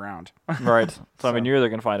driven around. Right. So I mean, you're either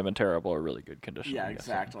gonna find them in terrible or really good condition. Yeah,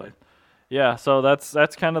 exactly. Yeah, so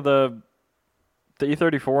that's kind of the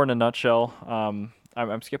E34 in a nutshell.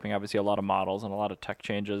 I'm skipping obviously a lot of models and a lot of tech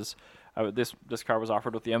changes. This car was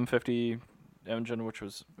offered with the M50 engine, which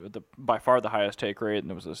was by far the highest take rate, and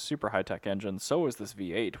it was a super high-tech engine. So was this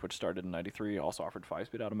V8, which started in 93, also offered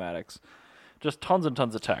 5-speed automatics. Just tons and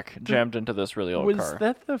tons of tech jammed into this really old car. Was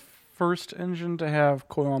that the first engine to have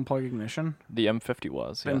coil-on plug ignition? The M50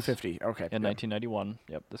 was, yes. M50, okay. In 1991,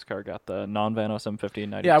 yep. This car got the non-Vanos M50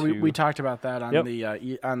 in 92. Yeah, we talked about that on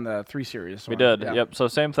the 3 Series. We did, yep. So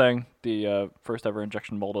same thing. The first ever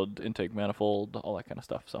injection molded intake manifold, all that kind of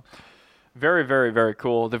stuff. So very, very, very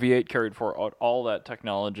cool. The V8 carried forward all that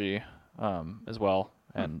technology as well,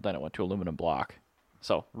 and then it went to aluminum block.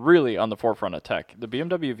 So really on the forefront of tech. The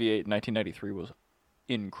BMW V8 in 1993 was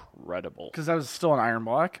incredible. Because that was still an iron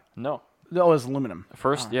block? No. That was aluminum.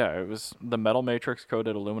 First, it was the metal matrix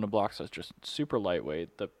coated aluminum block, so it's just super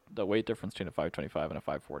lightweight. The weight difference between a 525 and a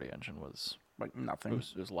 540 engine was like nothing.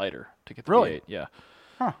 It was lighter to get the really? V8. Yeah.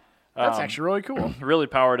 Huh. That's actually really cool. Really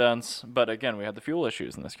power dense, but again, we had the fuel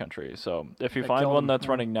issues in this country. So if you find one that's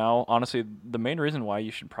running now, honestly, the main reason why you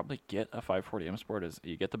should probably get a 540 M Sport is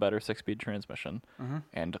you get the better 6-speed transmission,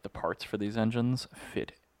 and the parts for these engines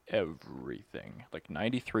fit everything, like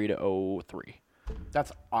 93 to 03.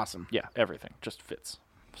 That's awesome. Yeah, everything just fits.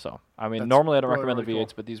 So, I mean, That's normally I don't really, recommend the really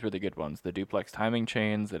V8s, but these were the good ones. The duplex timing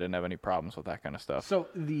chains, they didn't have any problems with that kind of stuff. So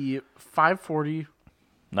the 540...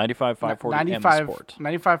 95 540 M Sport.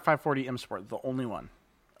 95 540 M Sport, the only one.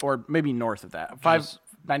 Or maybe north of that.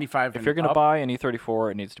 595 If you're going to buy an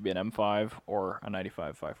E34, it needs to be an M5 or a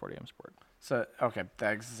 95 540 M Sport. So, okay,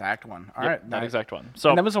 the exact one. All yep, right. that exact one. So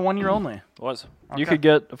and that was a 1 year only. It was. Okay. You could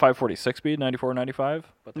get a 540 6-speed, 94 95,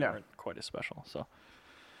 but they weren't quite as special. So,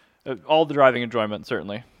 all the driving enjoyment,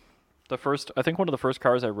 certainly. I think one of the first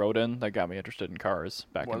cars I rode in that got me interested in cars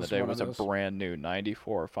back in the day was a brand new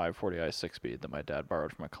 94 540i 6-speed that my dad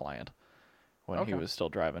borrowed from a client when he was still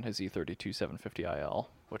driving his E32 750IL,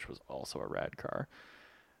 which was also a rad car.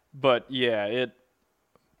 But yeah,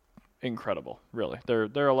 incredible, really.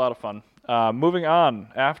 They're a lot of fun. Moving on,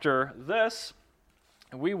 after this,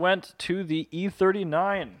 we went to the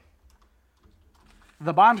E39.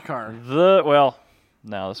 The Bond car.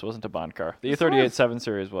 No, this wasn't a Bond car. The E38 7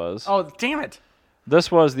 Series was. Oh, damn it. This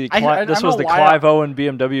was the Clive Owen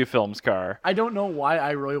BMW Films car. I don't know why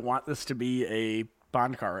I really want this to be a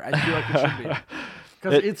Bond car. I feel like it should be.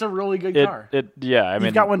 Because it's a really good car. I mean,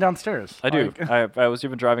 you've got one downstairs. I do. I was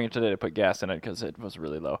even driving it today to put gas in it because it was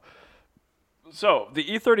really low. So, the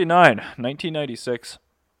E39, 1996,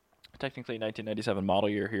 technically 1997 model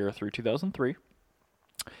year here through 2003.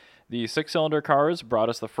 The 6-cylinder cars brought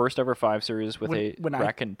us the first ever 5 Series with a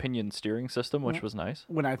rack and pinion steering system, which was nice.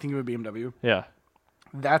 When I think of a BMW, yeah,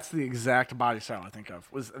 that's the exact body style I think of.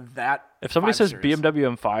 Was that? If somebody says series.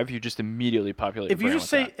 BMW M5, you just immediately populate. If you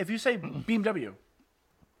say BMW,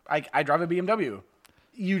 I drive a BMW.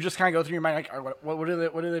 You just kind of go through your mind like, what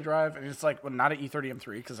do they drive? And it's like, well, not an E30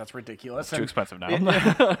 M3 because that's ridiculous. It's too expensive now.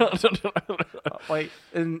 Like,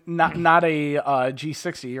 and not a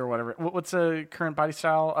G60 or whatever. What's a current body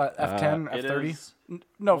style? F10, F30?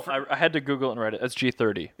 No, I had to Google it and write it. It's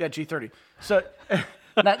G30. Yeah, G30. So,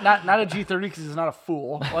 not a G30 because he's not a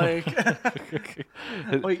fool. Like,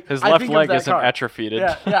 his left leg isn't atrophied.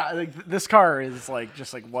 Yeah. Like, this car is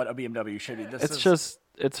just like what a BMW should be.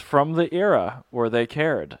 It's from the era where they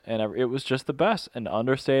cared, and it was just the best and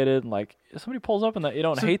understated. And like, if somebody pulls up in that, you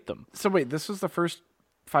don't hate them. So wait, this was the first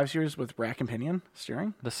 5 Series with rack and pinion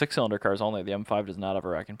steering? The 6-cylinder cars only. The M5 does not have a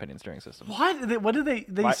rack and pinion steering system. What do they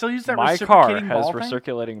still use that my car reciprocating has ball thing?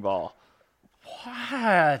 recirculating ball.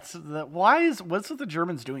 What's with the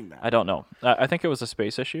Germans doing that? I don't know. I think it was a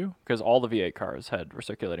space issue because all the V8 cars had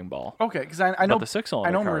recirculating ball. Okay, because I know the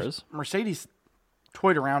 6-cylinder cars, Mercedes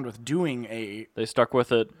toyed around with doing a. they stuck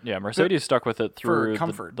with it. Yeah, Mercedes stuck with it through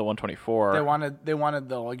comfort. the 124. They wanted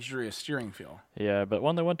the luxurious steering feel. Yeah, but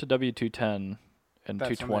when they went to W210 and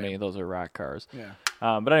That's 220, those are rack cars. Yeah.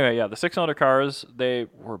 But anyway, yeah, the 6-cylinder cars, they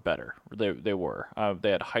were better. They were.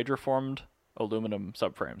 They had hydroformed aluminum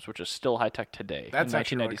subframes, which is still high tech today. That's in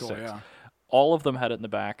actually really 1996. cool. Yeah. All of them had it in the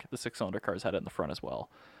back. The 6-cylinder cars had it in the front as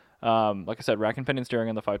well. Like I said, rack and pinion steering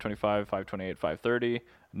on the 525, 528, 530,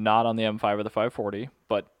 not on the M5 or the 540.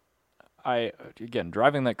 But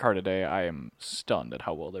driving that car today, I am stunned at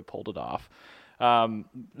how well they pulled it off.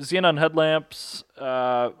 Xenon headlamps,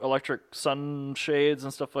 electric sunshades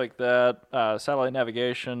and stuff like that, satellite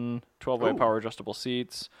navigation, 12-way power adjustable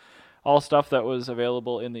seats, all stuff that was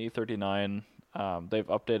available in the E39. They've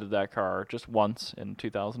updated that car just once in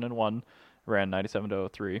 2001, ran 97 to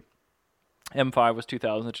 03. M5 was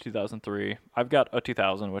 2000 to 2003. I've got a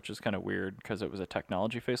 2000, which is kind of weird because it was a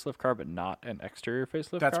technology facelift car, but not an exterior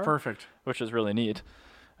facelift car. That's perfect. Which is really neat.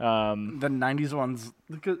 The 90s ones,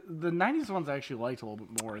 the 90s ones I actually liked a little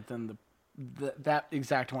bit more than that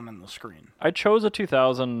exact one on the screen. I chose a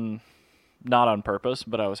 2000 not on purpose,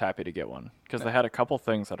 but I was happy to get one because they had a couple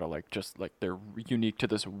things that are they're unique to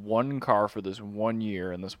this one car for this 1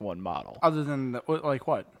 year and this one model. Other than like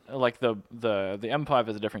what? Like the M5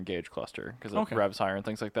 is a different gauge cluster because it revs higher and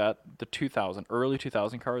things like that. The early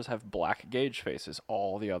 2000 cars have black gauge faces.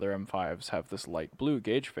 All the other M5s have this light blue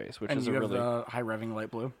gauge face, which is you a have really the high revving light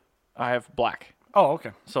blue. I have black. Oh,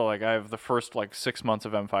 okay. So I have the first 6 months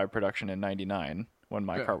of M5 production in '99 when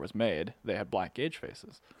my car was made. They had black gauge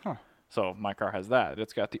faces. Huh. So my car has that.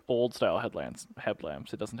 It's got the old style headlamps.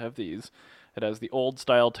 It doesn't have these. It has the old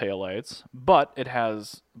style taillights, but it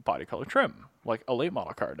has body color trim like a late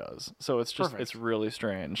model car does. So it's just it's really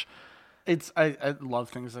strange. I love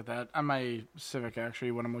things like that. On my Civic,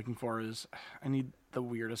 actually, what I'm looking for is I need the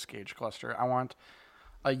weirdest gauge cluster. I want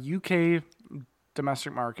a UK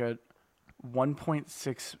domestic market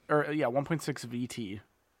 1.6 VT,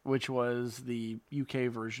 which was the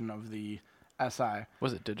UK version of the SI.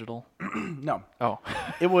 Was it digital? No. Oh.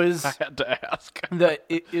 It was. I had to ask.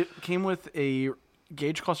 It came with a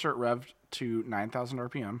gauge cluster revved to 9,000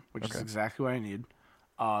 RPM, which is exactly what I need.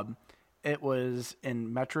 It was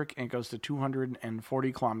in metric and it goes to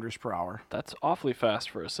 240 kilometers per hour. That's awfully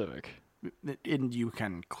fast for a Civic. And you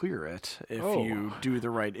can clear it if you do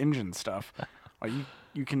the right engine stuff.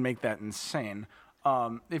 You can make that insane.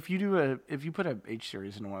 If you put a H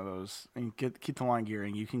series in one of those and keep the line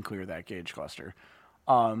gearing, you can clear that gauge cluster.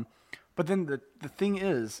 But then the thing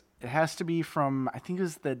is, it has to be from, I think it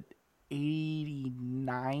was the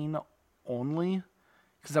 89 only,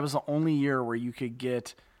 because that was the only year where you could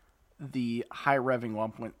get the high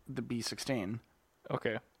revving the B16.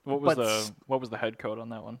 Okay. What was the head code on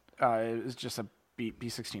that one? It was just a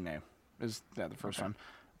B16A. Is that the first one?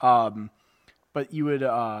 But you would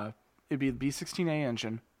it'd be the B16A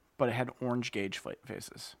engine, but it had orange gauge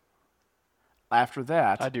faces. After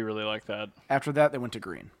that, I do really like that. After that, they went to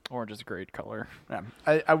green. Orange is a great color. Yeah,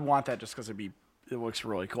 I want that just because it looks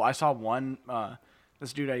really cool. I saw one.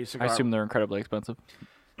 This dude I used to go I assume they're incredibly expensive.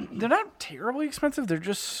 They're not terribly expensive. They're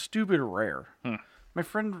just stupid rare. My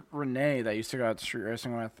friend Renee that I used to go out street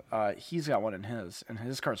racing with, he's got one in his, and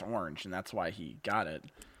his car's orange, and that's why he got it.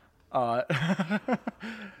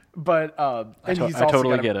 But and I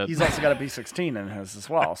totally get it. He's also got a B16 in his as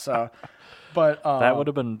well. So, but that would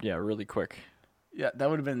have been really quick. Yeah, that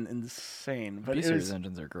would have been insane. But B-series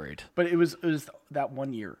engines are great. But it was that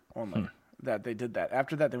 1 year only that they did that.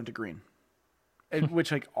 After that, they went to green,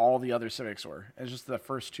 which all the other Civics were. It's just the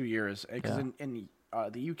first 2 years because in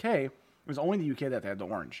the UK, it was only the UK that they had the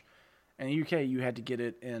orange. In the UK, you had to get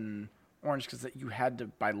it in orange because you had to,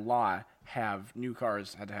 by law, have new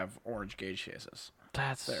cars had to have orange gauge faces.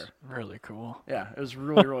 That's really cool. Yeah, it was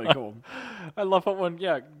really, really cool. I love it when,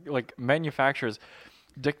 manufacturers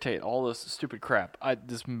dictate all this stupid crap.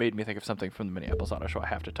 This made me think of something from the Minneapolis Auto Show I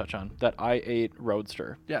have to touch on. That i8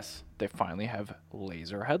 Roadster. Yes. They finally have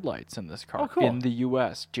laser headlights in this car. Oh, cool. In the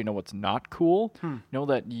U.S. Do you know what's not cool? You know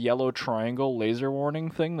that yellow triangle laser warning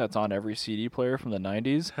thing that's on every CD player from the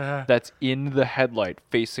 90s? That's in the headlight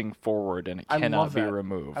facing forward and it cannot be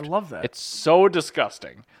removed. I love that. It's so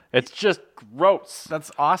disgusting. It's just gross.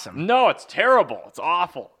 That's awesome. No, it's terrible. It's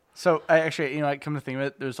awful. So, I actually, come to think of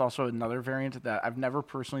it, there's also another variant that I've never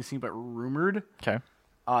personally seen, but rumored. Okay.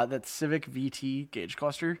 that Civic VT gauge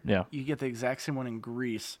cluster. Yeah. You get the exact same one in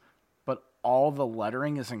Greece, but all the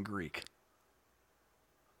lettering is in Greek.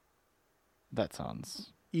 That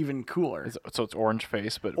sounds Even cooler. so. It's orange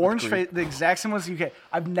face, but Orange with Greek. face, the exact same ones in the UK.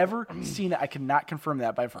 I've never seen it. I cannot confirm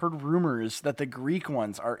that, but I've heard rumors that the Greek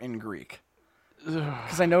ones are in Greek.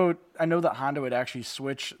 Because I know that Honda would actually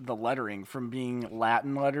switch the lettering from being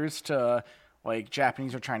Latin letters to like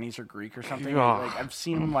Japanese or Chinese or Greek or something. Like I've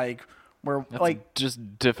seen them like where That's like,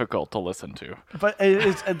 just difficult to listen to. but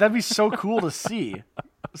that'd be so cool to see.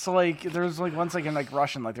 So like there's like ones like in like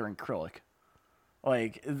Russian, like they're in acrylic.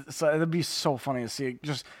 Like, so it'd be so funny to see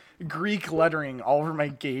just Greek lettering all over my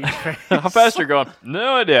gauge face. How fast you're going?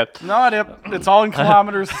 No idea. No idea. It's all in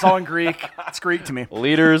kilometers. It's all in Greek. It's Greek to me.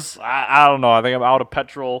 Liters. I don't know. I think I'm out of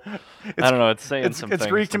petrol. I don't know. It's saying some It's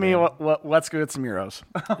things Greek to me. Let's go get some euros.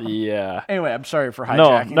 Yeah. Anyway, I'm sorry for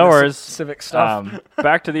hijacking No this worries. Civic stuff.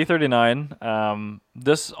 Back to the E39.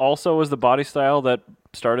 This also was the body style that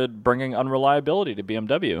started bringing unreliability to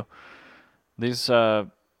BMW. These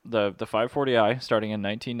the 540i starting in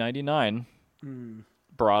 1999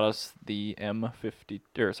 brought us the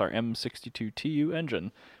M62 TU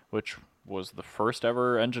engine, which was the first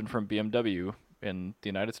ever engine from BMW in the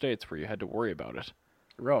United States where you had to worry about it.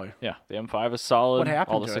 Really? Yeah, the M5 is solid. What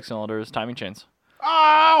happened all the to it? 6 cylinders, timing chains.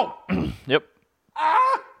 Oh! Yep.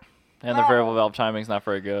 And the variable valve timing's not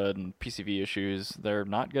very good, and PCV issues. They're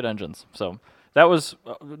not good engines. So that was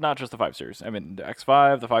not just the 5 Series. I mean, the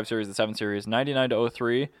X5, the 5 Series, the 7 Series, 99 to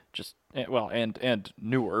 03, just, well, and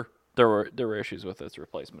newer. There were issues with its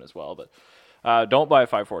replacement as well. But don't buy a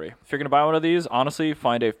 540. If you're going to buy one of these, honestly,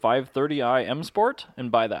 find a 530i M Sport and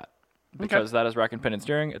buy that. Because that is rack and pinion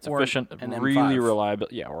steering. It's Or efficient, an really M5. reliable.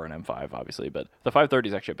 Yeah, or an M5, obviously. But the 530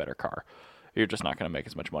 is actually a better car. You're just not going to make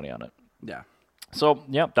as much money on it. Yeah. So,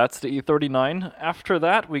 yeah, that's the E39. After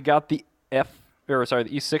that, we got the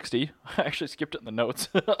E60. I actually skipped it in the notes.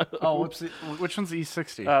 Oh, which one's the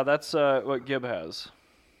E60? That's what Gibb has.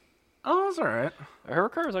 Oh, that's all right. Her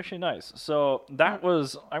car is actually nice. So that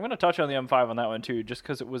was, I'm going to touch on the M5 on that one too, just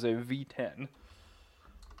because it was a V10.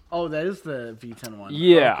 Oh, that is the V10 one.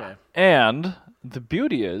 Yeah. Okay. And the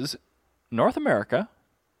beauty is, North America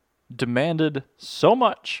demanded so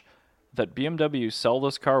much that BMW sell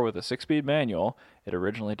this car with a 6-speed manual. It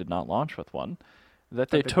originally did not launch with one. That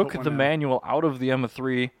they they took put one the out. manual out of the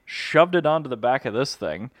M3, shoved it onto the back of this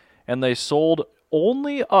thing, and they sold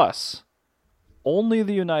only us, only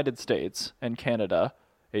the United States and Canada,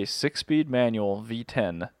 a 6-speed manual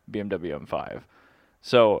V10 BMW M5.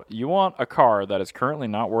 So you want a car that is currently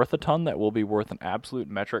not worth a ton, that will be worth an absolute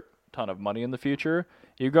metric ton of money in the future,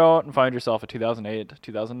 you go out and find yourself a 2008,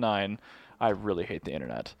 2009. I really hate the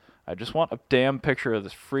internet. I just want a damn picture of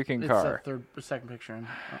this freaking car. It's the second picture.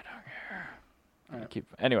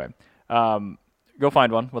 Anyway, go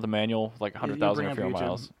find one with a manual, like You 100,000 bring or up fewer YouTube.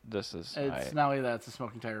 miles. This is, It's not only that, it's a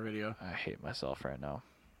smoking tire video. I hate myself right now.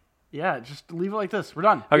 Yeah, just leave it like this. We're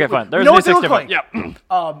done. Okay, fine. We There's know the what they look 60. like. Yeah.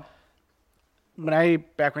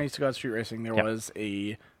 Back when I used to go out street racing, there Yep. was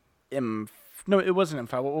a no, it wasn't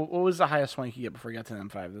M5. What was the highest one you could get before you got to the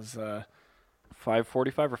M5? This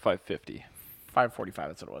 545 or 550? 545.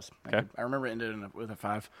 That's what it was. Okay. I remember it ended with a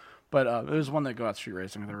 5, but it was one that go out street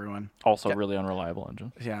racing with everyone. Also, Yeah. really unreliable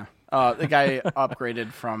engine. Yeah. The guy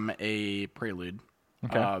upgraded from a Prelude.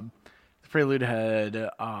 Okay. The Prelude had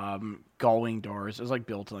gull-wing doors. It was like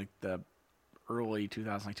built in like the early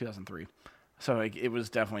 2000s, like 2003. So like it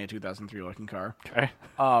was definitely a 2003 looking car. Okay.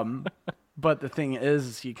 But the thing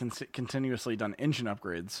is he continuously done engine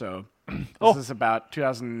upgrades. So this is about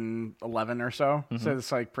 2011 or so. So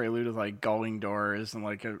this like Prelude with like gull-wing doors and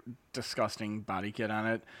like a disgusting body kit on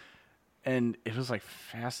it. And it was like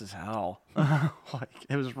fast as hell. Like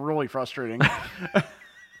it was really frustrating.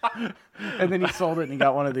 And then he sold it and he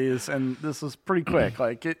got one of these, and this was pretty quick.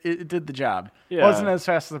 Like it did the job. It Yeah. wasn't as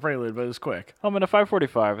fast as the Prelude, but it was quick. I'm in a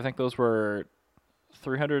 545. I think those were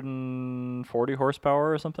 340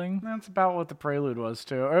 horsepower or something. That's about what the Prelude was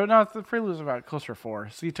too. Or no, the Prelude was about closer to 4.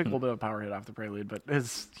 So he took a little bit of a power hit off the Prelude, but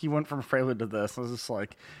he went from Prelude to this. It was just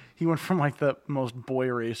like he went from like the most boy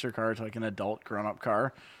racer car to like an adult grown up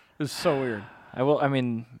car. It was so weird. I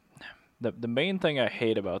mean, the main thing I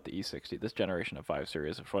hate about the E60, this generation of 5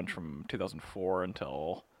 Series, which went from 2004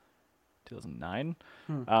 until 2009,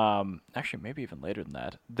 actually maybe even later than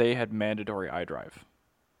that, they had mandatory iDrive.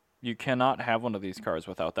 You cannot have one of these cars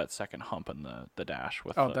without that second hump in the dash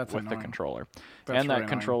with that's the annoying. controller. That's And that really annoying.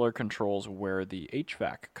 controller controls where the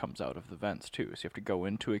HVAC comes out of the vents too. So you have to go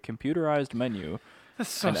into a computerized menu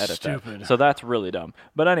That's so and edit stupid. that. So that's really dumb.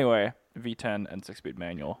 But anyway, V10 and 6-speed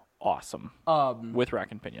manual, awesome. With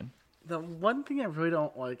rack and pinion. The one thing I really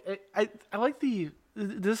don't like, I like the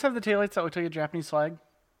Does this have the taillights that look like a Japanese flag?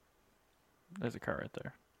 There's a car right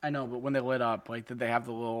there. I know, but when they lit up, like, did they have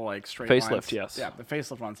the little, like, straight Facelift, lines? yes. Yeah, the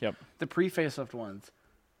facelift ones. Yep. The pre-facelift ones,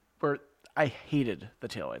 where I hated the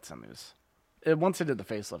taillights on these. Once I did the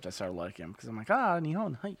facelift, I started liking them because I'm like,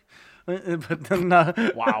 Nihon, hi. But then,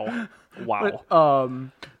 Wow.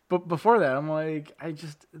 but before that, I'm like,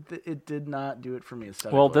 it did not do it for me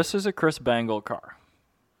aesthetically. Well, this is a Chris Bangle car.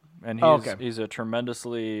 And he's a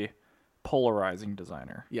tremendously polarizing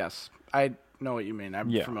designer. Yes, I know what you mean. I'm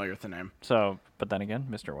Yeah. familiar with the name. So, but then again,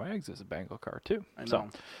 Mr. Wags is a Bangle car too. I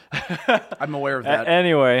So, know. I'm aware of that.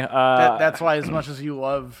 anyway, That's why, as much as you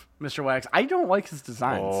love Mr. Wags, I don't like his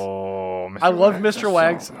designs. Oh, Mr. I love Wags Mr. is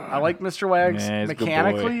Wags. so I like Mr. Wags Yeah, he's a good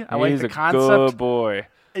mechanically. boy. I like He's the a concept. Good boy.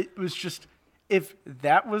 It was just, if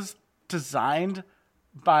that was designed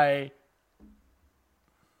by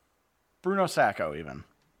Bruno Sacco, even,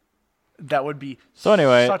 that would be So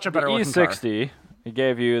anyway, such a better the looking car. E60, it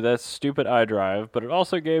gave you that stupid iDrive, but it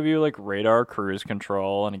also gave you like radar cruise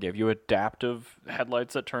control, and it gave you adaptive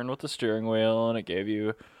headlights that turn with the steering wheel, and it gave you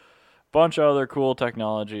a bunch of other cool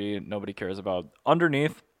technology nobody cares about.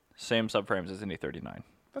 Underneath, same subframes as an E39.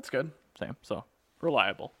 That's good. Same, so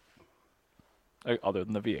reliable. Other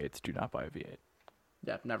than the V8s, do not buy a V8.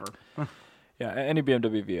 Yeah, never. Yeah, any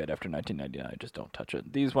BMW V8 after 1999, just don't touch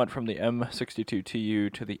it. These went from the M62 TU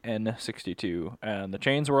to the N62, and the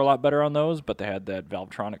chains were a lot better on those, but they had that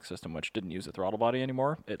Valvetronic system, which didn't use the throttle body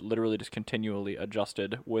anymore. It literally just continually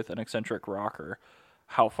adjusted with an eccentric rocker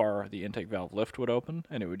how far the intake valve lift would open,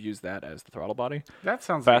 and it would use that as the throttle body. That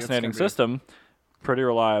sounds Fascinating like it's gonna be system, pretty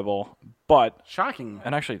reliable, but shocking.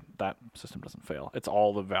 and actually, that system doesn't fail. It's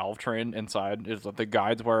all the valve train inside. Is the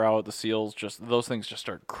guides wear out, the seals those things just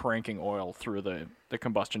start cranking oil through the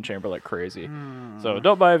combustion chamber like crazy. So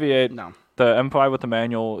don't buy a V8. No. The M5 with the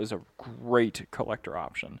manual is a great collector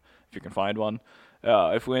option if you can find one.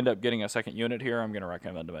 If we end up getting a second unit here, I'm going to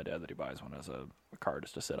recommend to my dad that he buys one as a car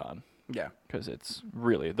just to sit on Yeah. because it's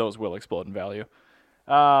really those will explode in value.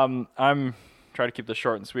 I'm try to keep this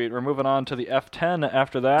short and sweet. We're moving on to the F10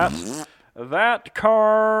 after that. That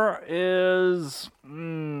car is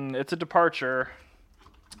it's a departure.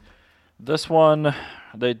 This one,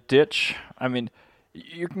 they ditch. I mean,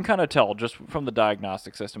 you can kind of tell just from the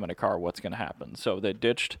diagnostic system in a car what's going to happen. So they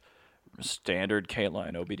ditched standard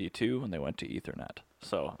K-line OBD2 and they went to Ethernet.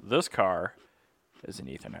 So this car is an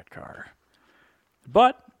Ethernet car.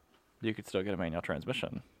 But you could still get a manual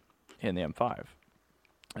transmission in the M5.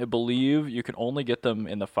 I believe you can only get them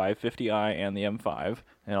in the 550i and the M5,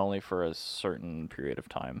 and only for a certain period of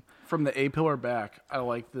time. From the A-pillar back, I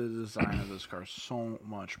like the design of this car so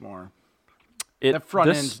much more. The That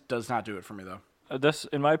front end does not do it for me, though. This,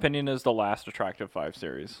 in my opinion, is the last attractive 5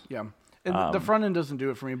 Series. Yeah. And the front end doesn't do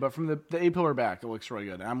it for me, but from the A-pillar back, it looks really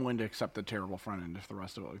good. I'm willing to accept the terrible front end if the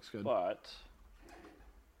rest of it looks good. But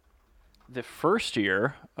the first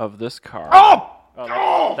year of this car...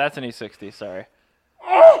 that's an E60, sorry.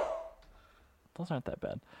 Those aren't that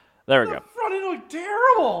bad. There we go. Front end looked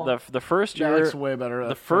terrible! The first That year... looks way better.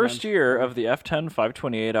 The first year of the F10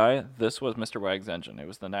 528i, this was Mr. Wag's engine. It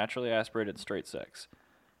was the naturally aspirated straight six.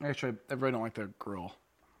 Actually, I really don't like the grill.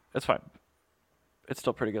 It's fine. It's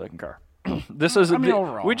still a pretty good looking car. This is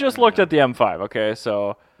overall, we just looked at the M5, okay?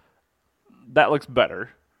 So that looks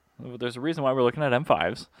better. There's a reason why we're looking at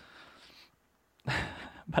M5s.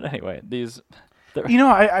 But anyway, these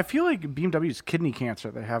I feel like BMW's kidney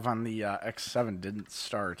cancer they have on the X7 didn't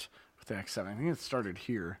start with the X7. I think it started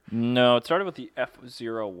here. No, it started with the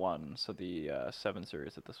F01, so the 7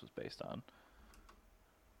 Series that this was based on.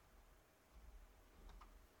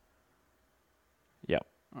 Yep.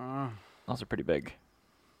 Those are pretty big.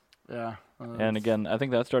 Yeah. And again, I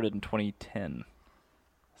think that started in 2010.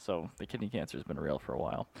 So the kidney cancer has been real for a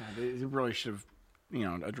while. They really should have,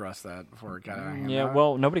 addressed that before it got out of hand. Yeah,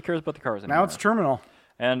 well, nobody cares about the cars anymore. Now it's terminal.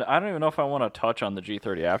 And I don't even know if I want to touch on the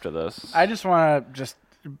G30 after this. I just want to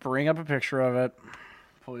bring up a picture of it,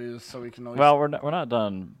 please, so we can at least... Well, we're not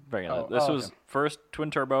done bringing it. This okay. was first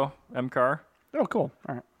twin turbo M car. Oh, cool.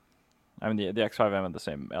 All right. I mean, the X5M had the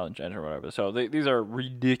same engine or whatever. So these are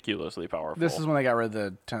ridiculously powerful. This is when they got rid of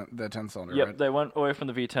the 10-cylinder, Yep, right? they went away from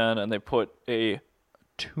the V10 and they put a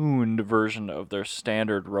tuned version of their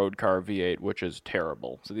standard road car V8, which is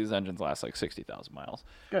terrible. So these engines last like 60,000 miles.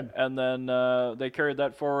 Good. And then they carried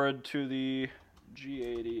that forward to the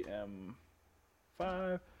G80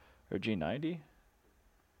 M5 or G90.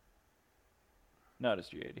 No,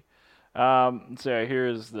 it's G80. So yeah,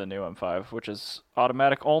 here's the new M5, which is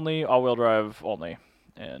automatic only, all-wheel drive only,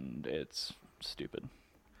 and it's stupid.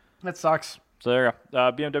 That sucks. So there you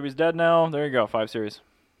go. BMW's dead now. There you go, 5 Series.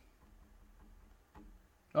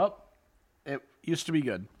 Oh, it Used to be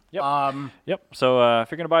good. Yep. Yep. So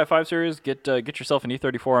if you're gonna buy a 5 Series, get yourself an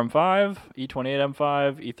E34 M5, E28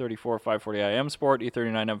 M5, E34 540i M Sport,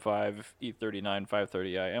 E39 M5, E39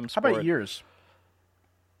 530i M How Sport. about years?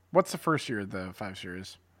 What's the first year of the 5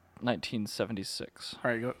 Series? 1976.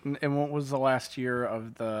 All right, go, and what was the last year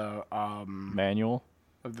of the Manual.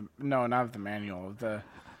 no, not of the manual, of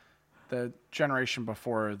the generation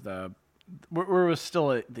before where it was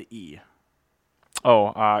still the E.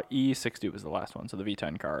 Oh, E60 was the last one. So the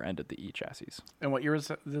V10 car ended the E chassis. And what year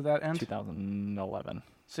did that end? 2011.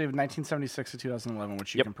 So you have 1976 to 2011,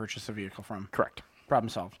 which you can purchase a vehicle from. Correct. Problem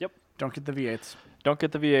solved. Yep. Don't get the V8s. Don't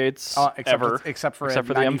get the V8s except for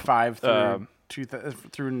the 95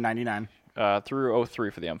 through 99. Through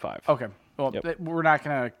 03 for the M5. Okay. Well, we're not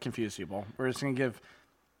going to confuse people. We're just going to give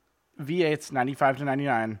V8s 95 to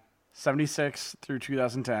 99, 76 through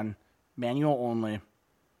 2010, manual only,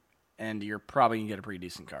 and you're probably going to get a pretty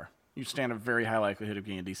decent car. You stand a very high likelihood of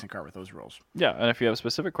getting a decent car with those rules. Yeah, and if you have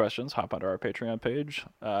specific questions, hop onto our Patreon page.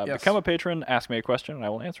 Yes. Become a patron, ask me a question, and I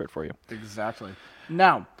will answer it for you. Exactly.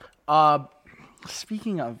 Now,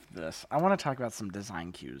 speaking of this, I want to talk about some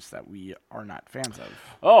design cues that we are not fans of.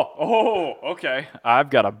 Oh, okay. I've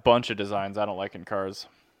got a bunch of designs I don't like in cars.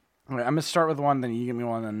 Okay, I'm going to start with one, then you give me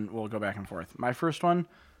one, then we'll go back and forth. My first one,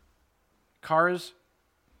 cars,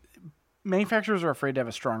 manufacturers are afraid to have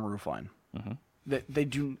a strong roof line. Mm-hmm.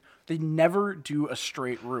 They never do a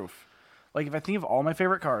straight roof. Like, if I think of all my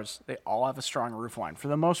favorite cars, they all have a strong roof line for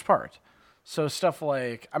the most part. So stuff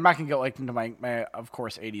like, I'm not going to go like into my, of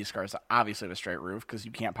course, 80s cars that obviously have a straight roof because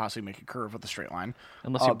you can't possibly make a curve with a straight line.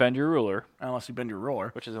 Unless you bend your ruler.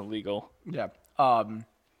 Which is illegal. Yeah. But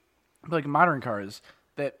like modern cars,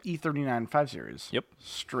 that E39 5 Series. Yep.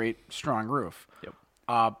 Straight, strong roof. Yep.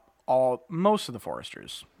 Most of the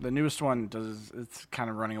Foresters. The newest one it's kind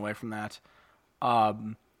of running away from that.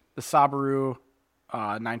 The Subaru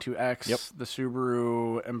 92X, Yep. the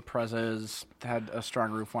Subaru Imprezas had a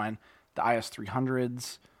strong roof line. The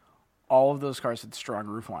IS300s, all of those cars had strong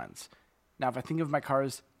roof lines. Now, if I think of my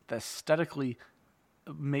cars that aesthetically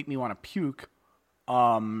make me want to puke,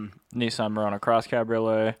 Nissan Murano Cross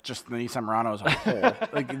Cabriolet. just the Nissan Murano as a whole,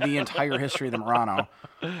 like the entire history of the Murano.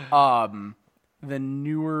 The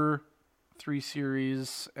newer 3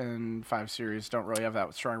 Series and 5 Series don't really have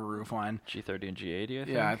that strong roof line. G30 and G80, I think.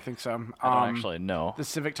 Yeah, I think so. I don't actually know. The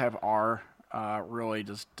Civic Type R really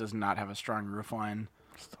does not have a strong roof line.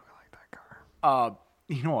 Still like that car.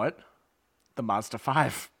 You know what? The Mazda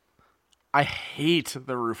 5. I hate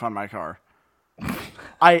the roof on my car.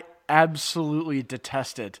 I absolutely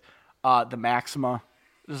detest it. The Maxima.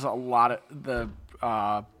 There's a lot of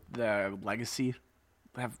the Legacy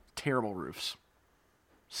have terrible roofs.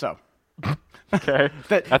 So. Okay.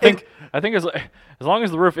 I think as long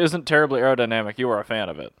as the roof isn't terribly aerodynamic, you are a fan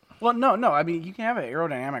of it. Well, no. I mean, you can have an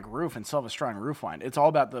aerodynamic roof and still have a strong roof line. It's all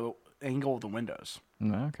about the angle of the windows.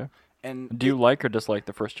 Okay. And do you like or dislike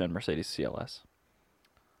the first gen Mercedes CLS?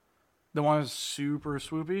 The one is super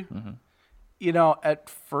swoopy. Mm-hmm. You know, at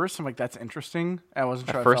first I'm like, that's interesting. I wasn't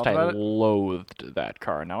sure. At first, I felt about it. loathed that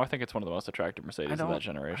car. Now I think it's one of the most attractive Mercedes of that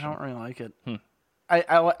generation. I don't really like it.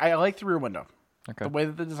 I like the rear window. Okay. The way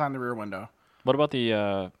that they designed the rear window. What about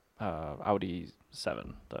the Audi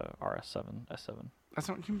 7, the RS7, S7?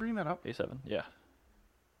 Can you bring that up? A7, yeah.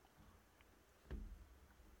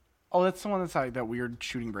 Oh, that's the one that's like that weird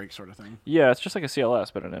shooting brake sort of thing. Yeah, it's just like a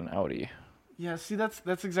CLS, but in an Audi. Yeah, see, that's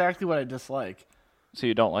exactly what I dislike. So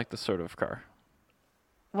you don't like this sort of car?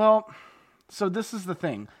 Well, so this is the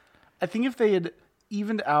thing. I think if they had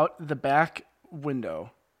evened out the back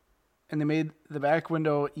window, and they made the back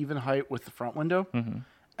window even height with the front window, and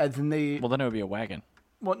then they... Well, then it would be a wagon.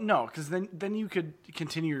 Well, no, because then you could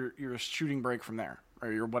continue your shooting brake from there,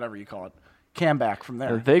 or your whatever you call it, cam back from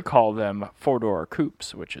there. They call them four-door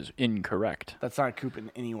coupes, which is incorrect. That's not a coupe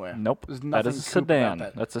in any way. Nope. There's That is a coupe about sedan.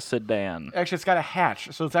 that. That's a sedan. Actually, it's got a hatch,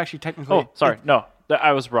 so it's actually technically... Oh, sorry. No,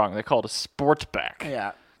 I was wrong. They call it a sportback.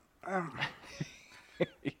 Yeah.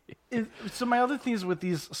 So my other thing is with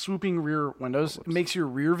these swooping rear windows, it makes your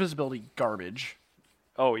rear visibility garbage.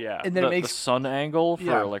 Oh, yeah. And then the sun angle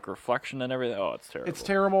for like reflection and everything. Oh, it's terrible. It's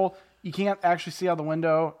terrible. You can't actually see out the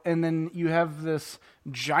window. And then you have this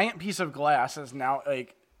giant piece of glass that's now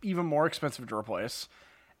like even more expensive to replace.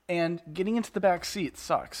 And getting into the back seat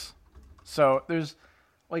sucks. So there's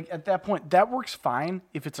like at that point, that works fine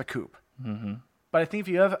if it's a coupe. Mm-hmm. But I think if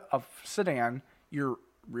you have a sedan, your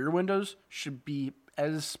rear windows should be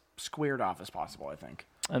as squared off as possible, I think.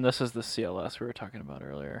 And this is the CLS we were talking about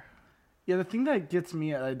earlier. Yeah, the thing that gets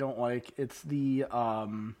me I don't like, it's the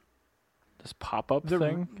this pop-up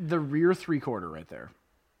thing? The rear 3/4 right there.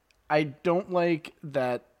 I don't like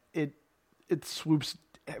that it swoops.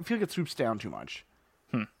 I feel like it swoops down too much.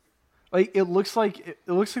 Like it looks like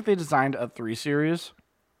they designed a 3 Series.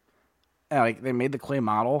 And, like they made the clay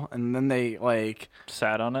model, and then they like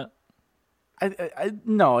Sat on it. I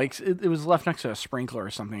no, like, it was left next to a sprinkler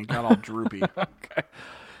or something. It got all droopy. Okay.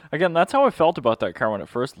 Again, that's how I felt about that car when it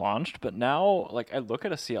first launched. But now, like I look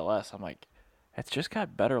at a CLS, I'm like, it's just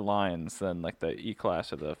got better lines than like the E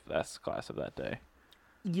class or the S class of that day.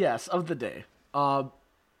 Yes, of the day. I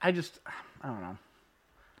don't know.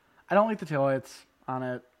 I don't like the taillights on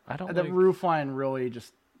it. The roof line really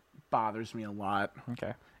just bothers me a lot.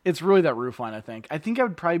 Okay. It's really that roof line, I think. I think I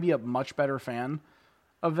would probably be a much better fan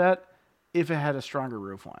of that if it had a stronger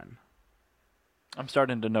roof line. I'm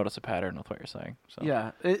starting to notice a pattern with what you're saying. So.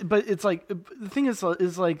 Yeah, but it's like the thing is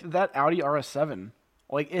like that Audi RS7.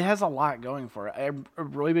 Like it has a lot going for it. I'm a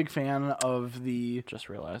really big fan of the. Just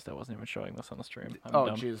realized I wasn't even showing this on the stream. Oh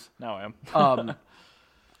jeez. Now I am.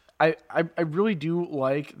 I really do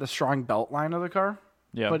like the strong belt line of the car.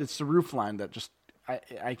 Yeah. But it's the roof line that just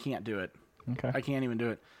I can't do it. Okay. I can't even do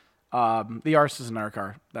it. The RS is another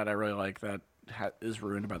car that I really like that is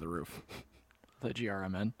ruined by the roof. The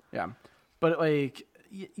GRMN. Yeah. But like,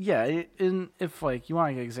 if like you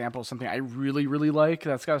want an example of something I really, really like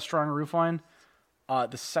that's got a strong roof line, the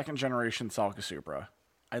 2nd generation Celica Supra.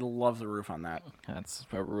 I love the roof on that. That's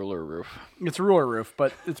a ruler roof. It's a ruler roof,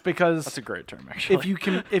 but it's because That's a great term, actually.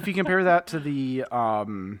 if you compare that to the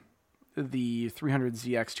 300ZX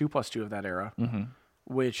 2+2 of that era,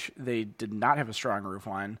 which they did not have a strong roof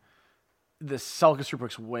line, the Celica Supra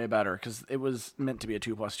looks way better because it was meant to be a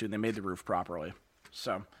 2+2. They made the roof properly,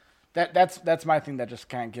 so that's my thing that just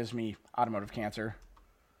kind of gives me automotive cancer.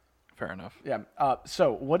 Fair enough. Yeah.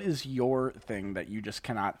 So what is your thing that you just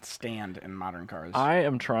cannot stand in modern cars? I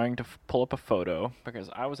am trying to pull up a photo because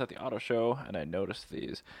I was at the auto show and I noticed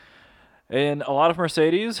these. In a lot of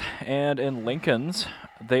Mercedes and in Lincolns,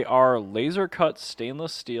 they are laser cut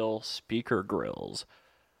stainless steel speaker grills.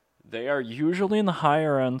 They are usually in the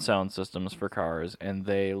higher end sound systems for cars, and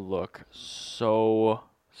they look so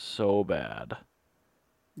bad.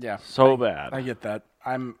 Yeah. So bad. I get that.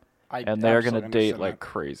 And they're going to date like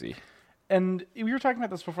crazy. And we were talking about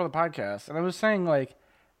this before the podcast, and I was saying like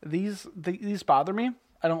these bother me.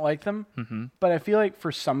 I don't like them, but I feel like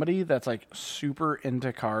for somebody that's like super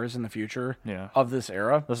into cars in the future of this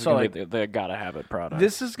era, this is gonna be the gotta have it product.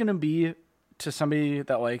 This is gonna be to somebody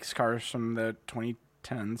that likes cars from the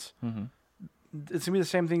 2010s. It's gonna be the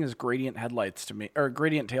same thing as gradient headlights to me, or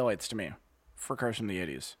gradient taillights to me, for cars from the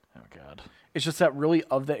 80s. Oh God! It's just that really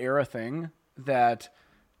of the era thing that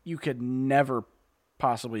you could never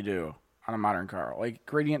possibly do on a modern car, like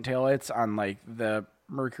gradient taillights on like the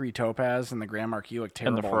Mercury Topaz and the Grand Marquis look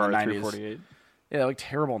terrible and the Ferrari in the 90s. 348. Yeah, they look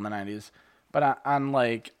terrible in the 90s. But on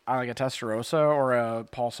like a Testarossa or a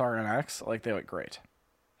Pulsar NX, like they look great.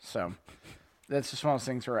 So that's just one of those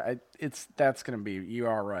things where that's gonna be. You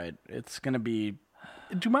are right. It's gonna be.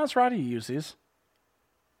 Do Maserati use these?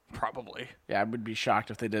 Probably. Yeah, I would be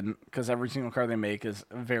shocked if they didn't, because every single car they make is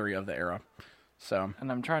very of the era. So.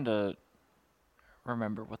 And I'm trying to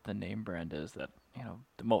remember what the name brand is that.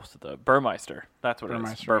 Most of the Burmeister. That's what it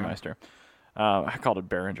is. Burmeister. Yeah. I called it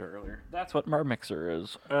Behringer earlier. That's what Marmixer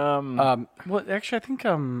is. Well, actually, I think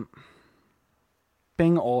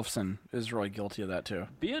Bing Olufsen is really guilty of that too.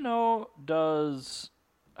 B&O does.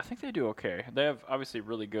 I think they do okay. They have obviously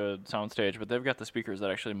really good soundstage, but they've got the speakers that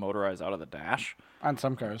actually motorize out of the dash. On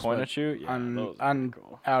some cars. Point at you. Yeah, on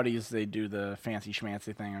cool. Audis, they do the fancy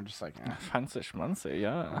schmancy thing. I'm just like, fancy schmancy,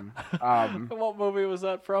 yeah. What movie was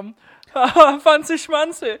that from? Fancy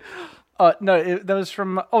schmancy. No, that was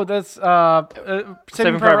from. Oh, that's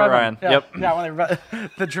Saving Private Ryan. Yeah, Yep. Yeah,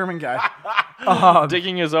 the German guy.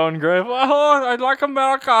 Digging his own grave. Oh, I like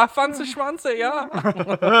America. Fancy schmancy, yeah.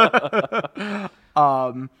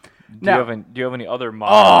 Do you have any other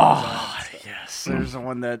models? Oh, yes. There's the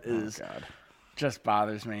one that is just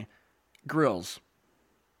bothers me. Grills.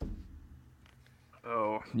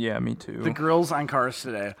 Oh, yeah, me too. The grills on cars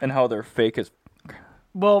today. And how they're fake as.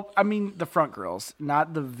 Well, I mean the front grills,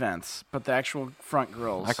 not the vents, but the actual front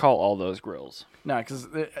grills. I call all those grills. No, because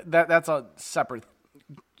that's a separate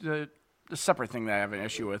thing that I have an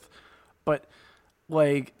issue with. But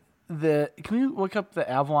like can you look up the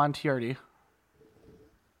Avalon TRD?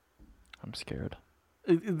 I'm scared.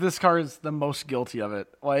 This car is the most guilty of it.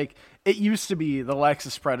 Like, it used to be the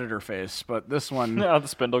Lexus Predator face, but this one... Yeah, the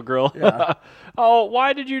spindle grill. Yeah. Oh,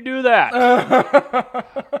 why did you do that?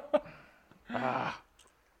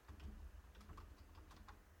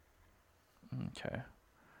 Okay.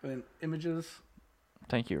 And images.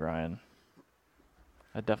 Thank you, Ryan.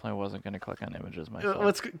 I definitely wasn't going to click on images myself.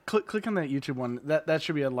 Let's click on that YouTube one. That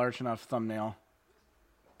should be a large enough thumbnail.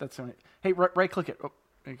 That's so. Hey, right click it. Oh,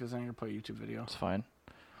 because I'm gonna play a YouTube video. It's fine.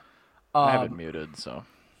 I have it muted, so.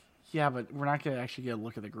 Yeah, but we're not gonna actually get a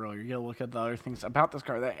look at the grill. You're gonna look at the other things about this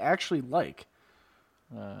car that I actually like.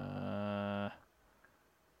 Yeah,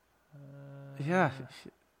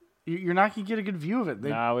 you're not gonna get a good view of it.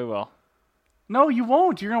 Nah, we will. No, you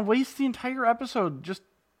won't. You're gonna waste the entire episode. Just,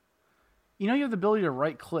 you have the ability to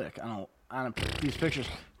right click on these pictures.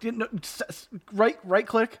 Right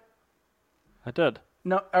click. I did.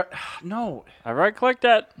 No, no. I right clicked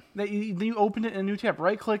it. You open it in a new tab.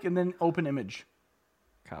 Right click and then open image.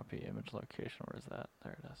 Copy image location. Where is that?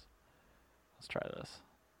 There it is. Let's try this.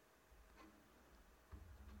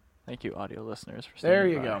 Thank you, audio listeners, for There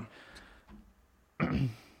standing you by. go.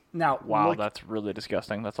 Now, wow, that's really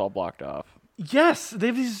disgusting. That's all blocked off. Yes, they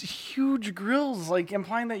have these huge grills, like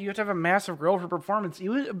implying that you have to have a massive grill for performance.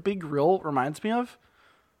 You know what a big grill reminds me of?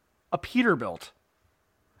 A Peterbilt.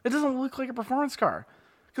 It doesn't look like a performance car.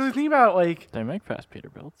 Because the thing about, like... They make fast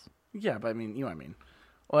Peterbilts. Yeah, but I mean, you know what I mean.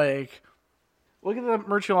 Like, look at the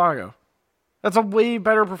Murcielago. That's a way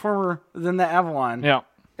better performer than the Avalon. Yeah.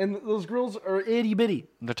 And those grills are itty-bitty.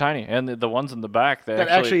 They're tiny. And the ones in the back, they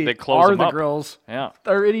actually close are them the up. grills. Yeah.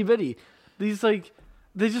 They're itty-bitty. These, like,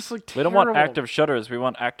 they just look terrible. We don't want active shutters. We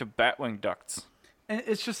want active batwing ducts. And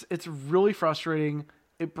it's really frustrating.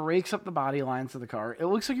 It breaks up the body lines of the car. It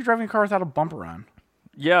looks like you're driving a car without a bumper on.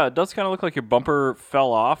 Yeah, it does kind of look like your bumper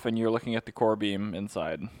fell off and you're looking at the core beam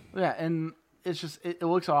inside. Yeah, and it's just it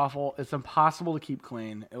looks awful. It's impossible to keep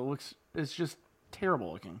clean. It's just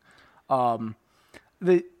terrible looking.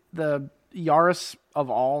 The Yaris of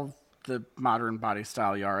all the modern body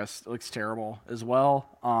style Yaris looks terrible as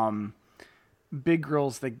well. Big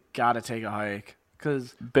grills, they gotta take a hike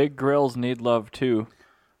because big grills need love too.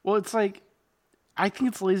 Well, it's like I think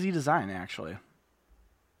it's lazy design actually.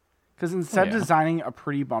 Because instead of designing a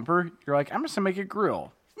pretty bumper, you're like, I'm just going to make a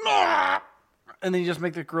grill. And then you just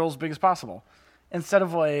make the grill as big as possible. Instead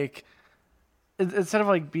of being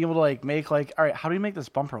able to like make like, all right, how do we make this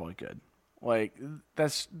bumper look good? Like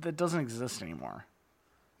that doesn't exist anymore.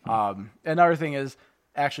 Another thing is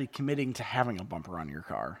actually committing to having a bumper on your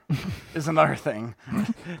car is another thing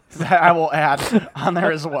that I will add on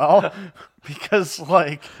there as well. Because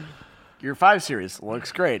like your 5 Series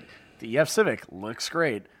looks great. The EF Civic looks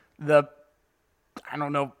great. The, I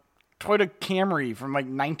don't know, Toyota Camry from like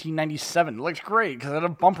 1997 looks great because it had a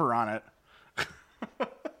bumper on it.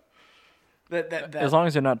 As long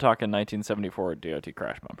as you're not talking 1974 DOT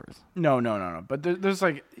crash bumpers. No. But there's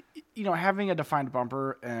like, having a defined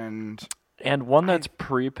bumper and one that's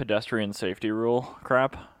pre-pedestrian safety rule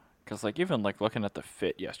crap. Because like even like looking at the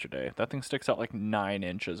Fit yesterday, that thing sticks out like 9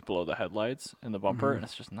 inches below the headlights in the bumper, and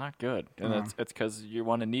it's just not good. And it's because you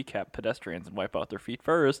want to kneecap pedestrians and wipe out their feet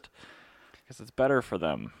first, because it's better for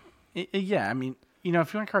them. Yeah, I mean, if you want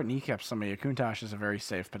to car kneecap somebody, a Countach is a very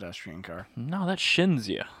safe pedestrian car. No, that shins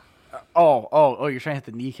you. Oh! You're trying to hit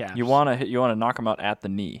the kneecaps. You want to knock them out at the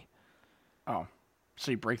knee. Oh,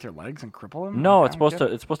 so you break their legs and cripple them? No, it's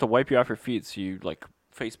supposed to wipe you off your feet, so you like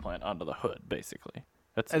face plant onto the hood, basically.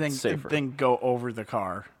 That's safer. And then go over the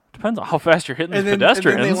car. Depends on how fast you're hitting the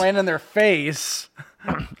pedestrians. And then they land on their face.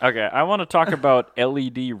 Okay, I want to talk about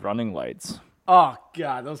LED running lights. Oh,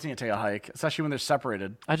 God, those need to take a hike, especially when they're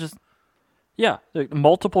separated. Like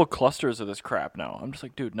multiple clusters of this crap now. I'm just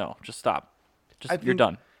like, dude, no, just stop. You're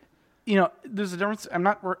done. There's a difference. I'm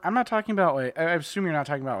not talking about, like, I assume you're not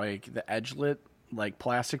talking about, like, the edge lit, like,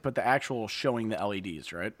 plastic, but the actual showing the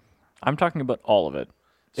LEDs, right? I'm talking about all of it.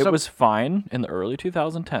 It was fine in the early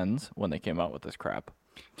 2010s when they came out with this crap.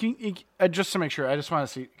 Just to make sure, I just want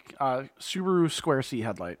to see Subaru Square C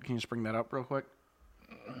headlight. Can you just bring that up real quick?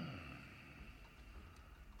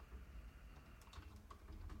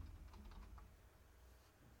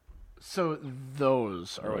 So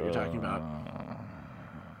those are what you're talking about.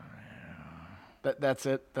 That's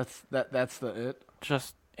it. That's the it.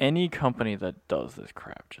 Just any company that does this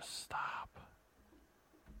crap, just stop.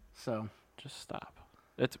 So just stop.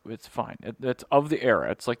 It's fine. It's of the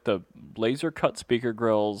era. It's like the laser cut speaker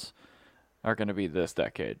grills are going to be this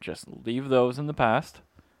decade. Just leave those in the past.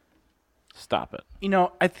 Stop it.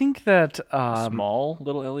 I think that small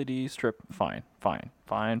little LED strip, fine.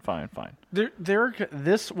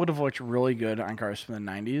 This would have looked really good on cars from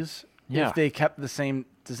the 90s if they kept the same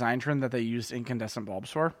design trend that they used incandescent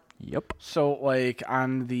bulbs for. Yep. So, like,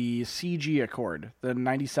 on the CG Accord, the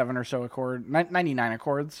 97 or so Accord, 99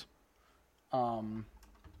 Accords,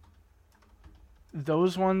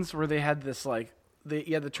 those ones where they had this, like,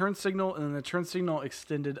 the turn signal, and then the turn signal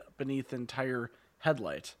extended beneath the entire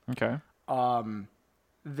headlight. Okay.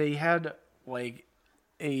 they had like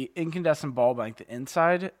a incandescent bulb like the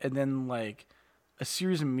inside, and then like a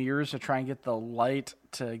series of mirrors to try and get the light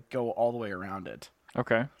to go all the way around it.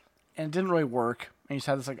 Okay. And it didn't really work. And you just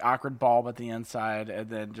had this like awkward bulb at the inside, and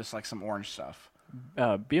then just like some orange stuff.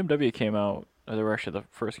 BMW came out. They were actually the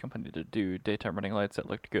first company to do daytime running lights that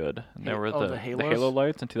looked good. And they were the Halo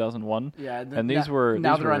lights in 2001. Yeah, and these were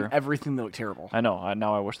now they're on everything that looked terrible. I know.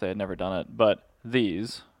 Now I wish they had never done it. But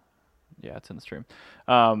these, yeah, it's in the stream.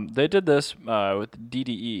 They did this with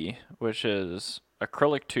DDE, which is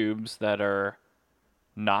acrylic tubes that are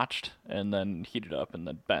notched and then heated up and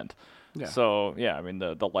then bent. Yeah. So yeah, I mean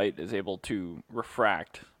the light is able to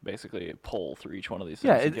refract, basically pull through each one of these things.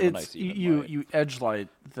 Yeah, it's nice you edge light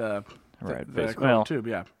the acrylic tube.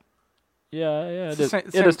 Yeah. Yeah, it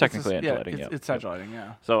is technically edge lighting. Yeah, it's edge lighting.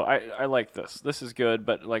 Yeah. So I like this. This is good,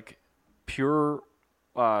 but like pure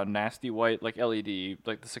nasty white like LED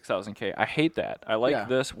like the 6000K. I hate that. I like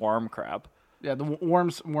this warm crap. Yeah, the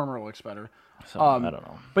warmer looks better. So I don't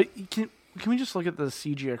know. But can we just look at the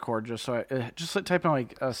CG Accord just so just type in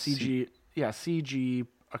like a CG CG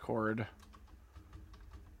Accord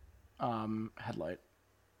headlight.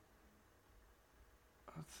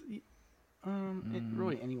 Let's see.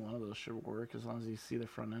 Really any one of those should work as long as you see the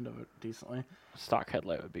front end of it decently. Stock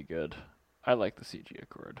headlight would be good. I like the CG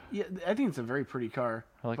Accord. Yeah, I think it's a very pretty car.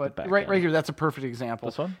 I like the back right here, that's a perfect example.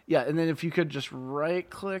 This one? Yeah, and then if you could just right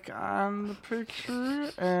click on the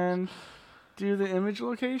picture and do the image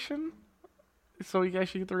location, so you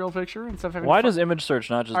actually get the real picture instead of having. Why does image search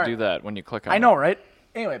not just do that when you click on it? I know, right?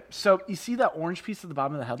 Anyway, so you see that orange piece at the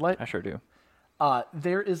bottom of the headlight? I sure do.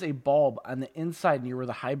 There is a bulb on the inside near where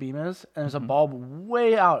the high beam is, and there's a bulb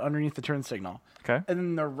way out underneath the turn signal. Okay. And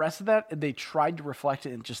then the rest of that, they tried to reflect it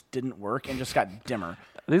and it just didn't work and just got dimmer.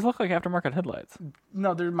 These look like aftermarket headlights.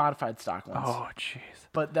 No, they're modified stock ones. Oh, jeez.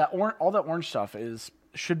 But that all that orange stuff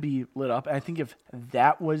should be lit up. And I think if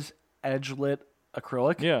that was edge lit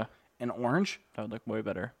acrylic and orange, that would look way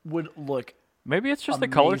better. Would look Maybe it's just amazing.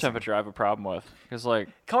 The color temperature I have a problem with. Because like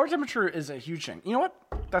color temperature is a huge thing. You know what?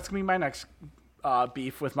 That's going to be my next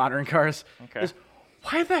beef with modern cars. Okay. Is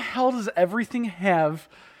why the hell does everything have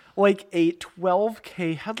like a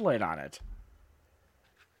 12K headlight on it?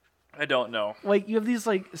 I don't know. Like you have these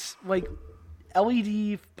like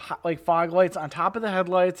LED like fog lights on top of the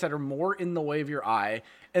headlights that are more in the way of your eye,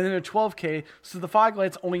 and then a 12K, so the fog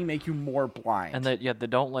lights only make you more blind. And they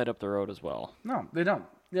don't light up the road as well. No, they don't.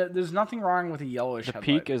 Yeah, there's nothing wrong with a yellowish headlight.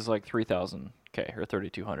 The peak is like 3000K or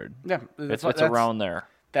 3200. Yeah, it's around there.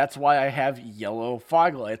 That's why I have yellow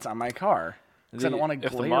fog lights on my car. I don't want to glare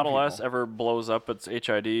If the Model people. S ever blows up its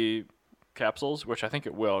HID capsules, which I think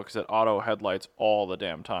it will, because it auto headlights all the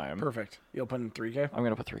damn time. Perfect. You'll put in 3K? I'm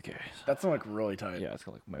gonna put 3K. That's gonna look really tight. Yeah, it's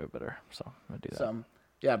gonna look way better. So I'm gonna do that. So,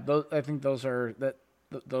 yeah, I think those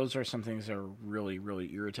are some things that are really,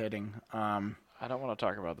 really irritating. I don't want to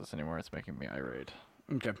talk about this anymore. It's making me irate.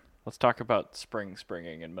 Okay. Let's talk about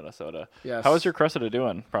springing in Minnesota. Yes. How is your Cressida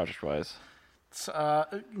doing, project-wise?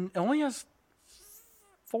 It only has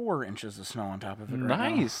 4 inches of snow on top of it.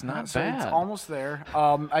 Nice, right now. not So bad. it's almost there.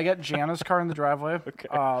 I got Jana's car in the driveway.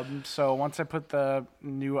 Okay. So once I put the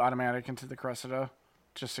new automatic into the Cressida,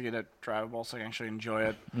 just to get it drivable, so I can actually enjoy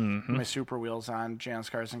it. Mm-hmm. My super wheels on. Jana's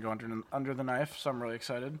car's gonna go under the knife, so I'm really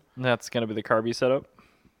excited. That's gonna be the Carby setup.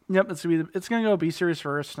 Yep, it's gonna go B series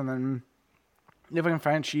first, and then if I can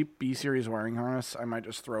find a cheap B series wiring harness, I might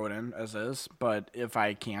just throw it in as is. But if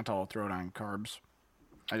I can't, I'll throw it on carbs.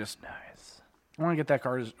 I want to get that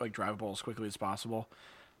car like drivable as quickly as possible.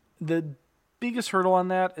 The biggest hurdle on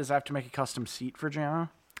that is I have to make a custom seat for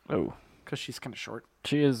Jana. Oh, because she's kind of short.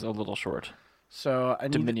 She is a little short. So I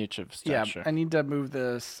need diminutive stature. Yeah, I need to move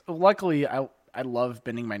this. Luckily, I love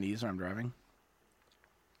bending my knees when I'm driving.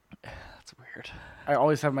 That's weird. I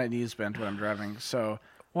always have my knees bent when I'm driving. So.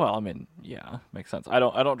 Well, I mean, yeah, makes sense. I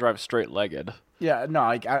don't drive straight-legged. Yeah, no,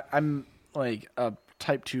 like I'm like a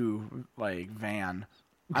Type 2 like van.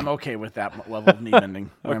 I'm okay with that level of knee bending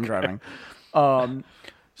when I'm driving.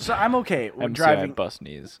 So I'm okay with driving. Bust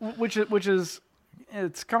knees. Which is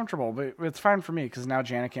it's comfortable, but it's fine for me because now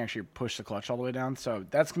Janet can actually push the clutch all the way down. So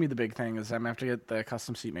that's gonna be the big thing is I'm gonna have to get the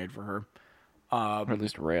custom seat made for her. Or at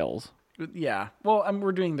least rails. Yeah. Well,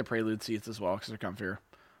 we're doing the Prelude seats as well because they're comfier.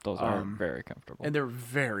 Those are very comfortable. And they're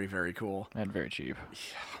very, very cool. And very cheap.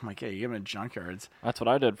 Yeah, I'm like, hey, you give them junkyards. That's what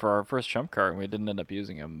I did for our first chump car, and we didn't end up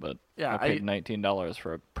using them, but I paid $19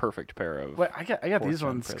 for a perfect pair of. Well, I got these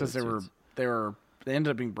ones because they ended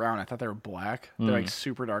up being brown. I thought they were black. They're like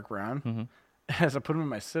super dark brown. Mm-hmm. As I put them in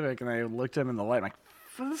my Civic, and I looked at them in the light, I'm like,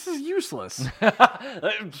 this is useless. These are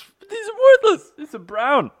worthless. It's a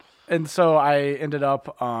brown. And so I ended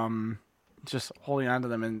up just holding on to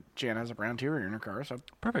them. And Jan has a brown interior in her car, so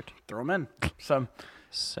Perfect. throw them in. So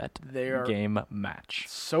Set they are game match.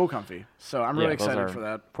 so comfy. So I'm really those excited are for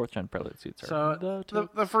that. Fourth gen Prelude seats are. So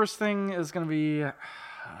the first thing is going to be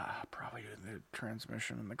probably the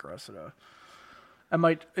transmission and the Cressida.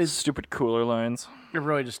 Stupid cooler lines. I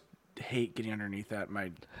really just hate getting underneath that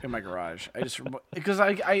in my garage. I just because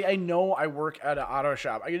I know I work at an auto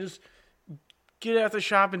shop. I can just get at the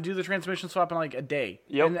shop and do the transmission swap in like a day.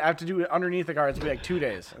 Yep. And I have to do it underneath the car. It's gonna be like 2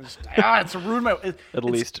 days. It's ruined my. At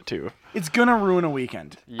least 2. It's gonna ruin a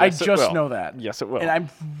weekend. Yes, I it just will. know that. Yes, it will. And I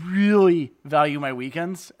really value my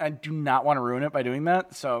weekends. I do not want to ruin it by doing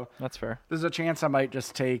that. So That's fair. there's a chance I might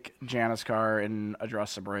just take Jana's car and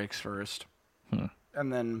address the brakes first,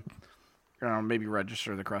 and then maybe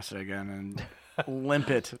register the Cressida again and limp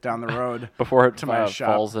it down the road Before it to my shop.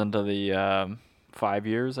 falls into the 5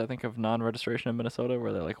 years, I think, of non-registration in Minnesota,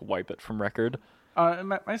 where they like wipe it from record.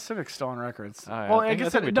 My Civic's still on records. Oh, yeah. Well, I I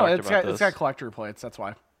guess think we no, talked it's about got this. collector plates. That's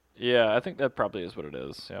why. Yeah, I think that probably is what it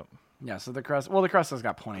is. Yep. Yeah. So the Cressida's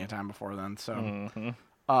got plenty of time before then. So,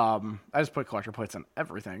 I just put collector plates on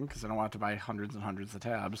everything because I don't want to buy hundreds and hundreds of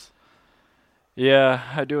tabs. Yeah,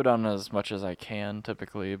 I do it on as much as I can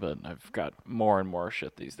typically, but I've got more and more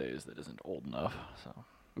shit these days that isn't old enough. So.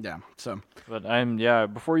 Yeah. So. But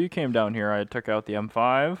before you came down here, I took out the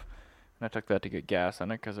M5, and I took that to get gas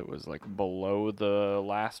in it because it was like below the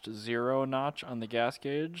last 0 notch on the gas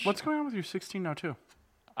gauge. What's going on with your 1602?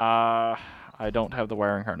 I don't have the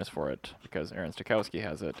wiring harness for it because Aaron Stokowski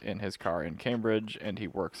has it in his car in Cambridge, and he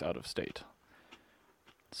works out of state.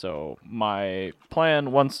 So my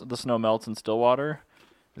plan, once the snow melts in Stillwater,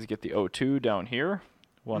 is get the O2 down here.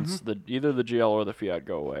 Once either the GL or the Fiat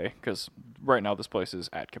go away, because right now this place is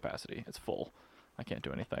at capacity. It's full. I can't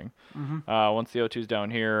do anything. Once the O2's down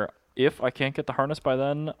here, if I can't get the harness by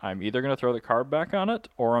then, I'm either going to throw the carb back on it,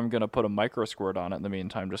 or I'm going to put a micro squirt on it in the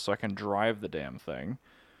meantime, just so I can drive the damn thing.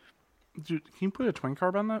 Dude, can you put a twin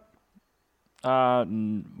carb on that?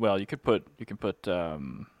 Well, you can put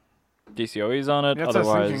DCOEs on it. That's what I was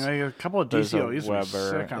Otherwise, thinking. Like a couple of there's a DCOEs would be Weber.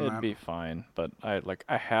 sick on It'd that. be fine, but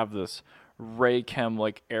I have this Raychem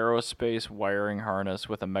like aerospace wiring harness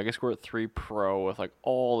with a Megasquirt 3 Pro with like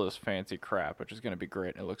all this fancy crap, which is going to be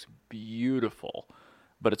great. It looks beautiful,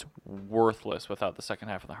 but it's worthless without the second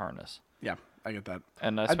half of the harness. Yeah, I get that.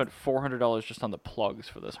 And I spent $400 just on the plugs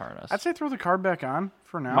for this harness. I'd say throw the carb back on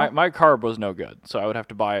for now. My carb was no good, so I would have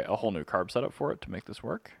to buy a whole new carb setup for it to make this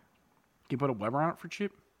work. Can you put a Weber on it for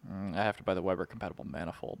cheap? I have to buy the Weber compatible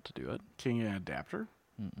manifold to do it. Can you get an adapter?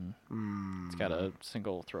 It's got a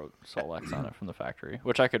single throat Solex on it from the factory,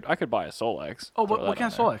 which I could buy a Solex. Oh, throw what that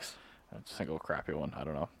kind of on there. Solex? It's a single crappy one. I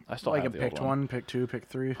don't know. I still Like a have the old picked one. one, pick 2, pick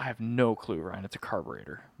 3? I have no clue, Ryan. It's a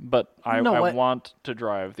carburetor, but I No, what- want to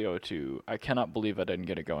drive the O2. I cannot believe I didn't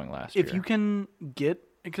get it going last year. If you can get,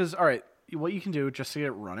 because all right, what you can do just to get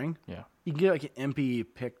it running, Yeah. you can get like an MP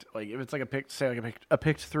picked, like if it's like a picked, say like a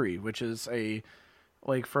picked 3, which is a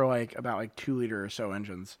like for like about like 2 liter or so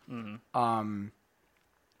engines.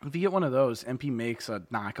 If you get one of those, MP makes a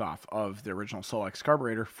knockoff of the original Solex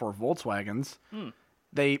carburetor for Volkswagens.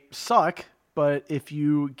 They suck, but if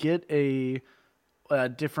you get a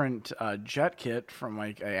different jet kit from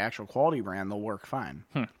like an actual quality brand, they'll work fine.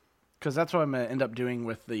 Because that's what I'm gonna end up doing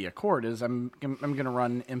with the Accord. Is I'm gonna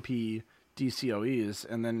run MP DCOEs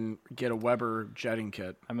and then get a Weber jetting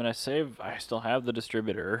kit. I mean, I still have the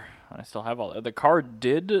distributor. I still have all. The car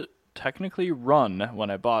did technically run when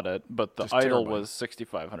I bought it, but the Just idle terrible. was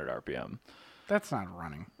 6,500 RPM. That's not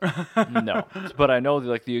running. No, but I know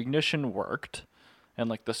like the ignition worked, and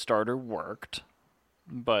like the starter worked,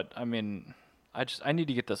 but I mean, I need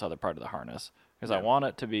to get this other part of the harness because I want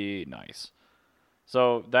it to be nice.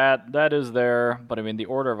 So that is there, but I mean the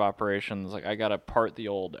order of operations, like I gotta part the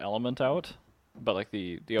old element out, but like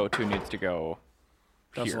the O2 needs to go.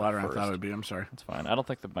 That's here louder than I first. thought it would be. I'm sorry. It's fine. I don't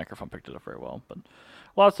think the microphone picked it up very well, but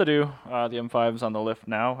lots to do. The M5's on the lift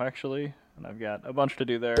now, actually, and I've got a bunch to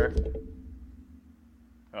do there.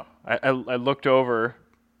 Oh, I looked over,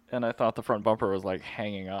 and I thought the front bumper was like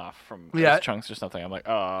hanging off from those chunks or something. I'm like,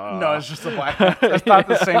 No, it's just the black. That's not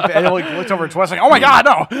the same thing. I like looked over twice, like, oh my god,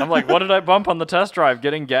 no! I'm like, what did I bump on the test drive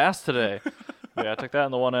getting gas today? Yeah, I took that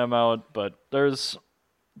in the 1M out, but there's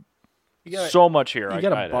so much here. You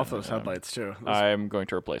gotta buff those headlights too. I'm going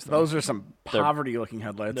to replace them. Those are some poverty-looking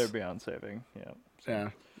headlights. They're beyond saving. Yeah. Yeah.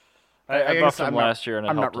 I guess buffed them I'm last year, and it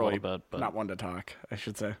I'm helped not really a little bit. But not one to talk, I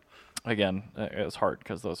should say. again, it's hard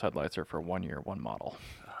because those headlights are for 1 year, one model.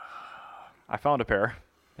 I found a pair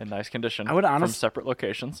in nice condition from separate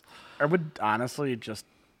locations. I would honestly just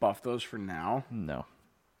buff those for now. No.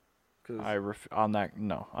 I'm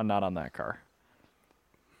not on that car.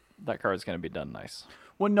 that car is going to be done nice.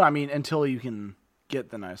 Well, no, I mean until you can get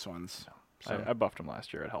the nice ones. So. I buffed them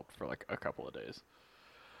last year. It helped for like a couple of days.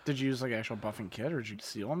 Did you use like actual buffing kit, or did you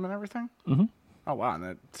seal them and everything? Mm-hmm. Oh wow, and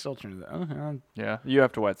that still turns it. Yeah, you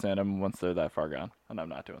have to wet sand them once they're that far gone, and I'm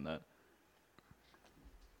not doing that.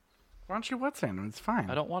 Why don't you wet sand them? It's fine.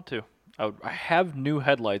 I don't want to. I have new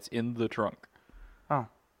headlights in the trunk. Oh.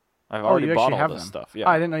 I've already you bought actually all have this them. stuff. Oh, Yeah,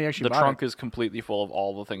 I didn't know you actually the bought trunk it. is completely full of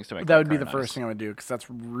all the things to make That would be car the nice. first thing I would do because that's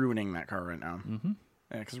ruining that car right now. Mm-hmm.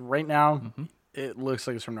 Yeah, because right now it looks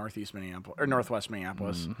like it's from Northwest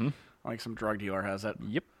Minneapolis. Mm-hmm. Like some drug dealer has it.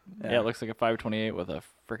 Yep. Yeah, it looks like a 528 with a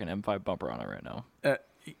freaking M5 bumper on it right now.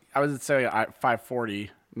 I would say 540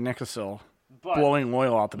 Nicosil blowing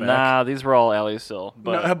oil out the back. Nah, these were all alley still.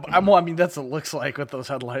 But No, I mean that's what it looks like with those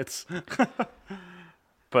headlights.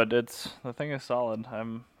 but the thing is solid.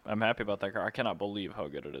 I'm happy about that car. I cannot believe how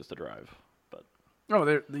good it is to drive. But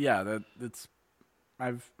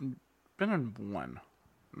I've been in one.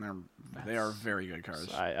 And they are very good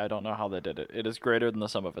cars. I don't know how they did it. It is greater than the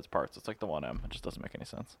sum of its parts. It's like the 1M. It just doesn't make any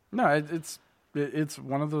sense. No, it's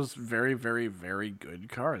one of those very, very, very good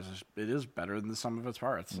cars. It is better than the sum of its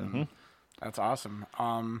parts, and that's awesome.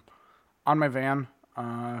 On my van,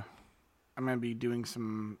 I'm gonna be doing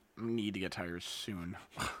some. Need to get tires soon.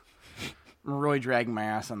 I'm really dragging my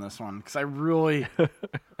ass on this one because I really,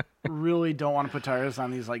 really don't want to put tires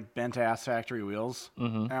on these like bent ass factory wheels.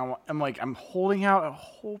 Mm-hmm. And I'm holding out,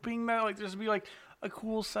 hoping that like there's gonna be like a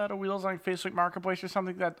cool set of wheels on Facebook Marketplace or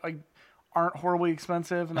something that like aren't horribly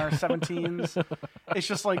expensive and are 17s. It's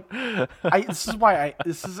just like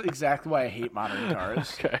this is exactly why I hate modern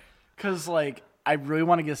cars. Okay. Because like I really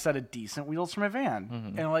want to get a set of decent wheels for my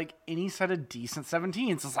van, and like any set of decent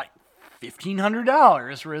 17s is like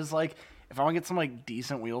 $1,500. Whereas like if I want to get some like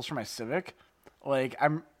decent wheels for my Civic, like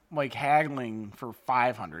I'm like haggling for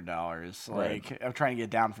 $500. Like I'm trying to get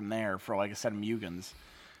down from there for like a set of Mugans.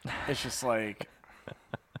 It's just like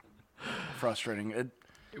frustrating.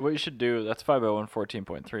 What you should do, that's 501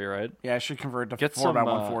 14.3, right? Yeah, I should convert to Get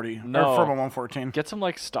 4x140. no. Or 4x114. Get some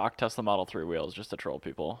like stock Tesla Model 3 wheels just to troll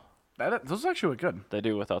people. Those actually look good. They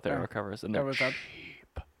do without the aero covers, and they're without-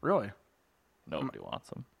 cheap. Really? Nobody wants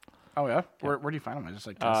them. Oh yeah. Where do you find them? I just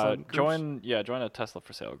like Tesla groups? Join a Tesla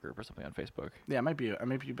for sale group or something on Facebook. Yeah, I might be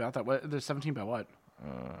about that. What? They're 17 by what?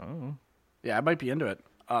 Yeah, I might be into it.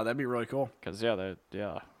 That'd be really cool. Because they're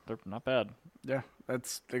not bad. Yeah,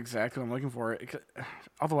 that's exactly what I'm looking for.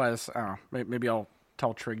 Otherwise, I don't know. Maybe I'll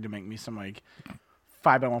tell Trig to make me some like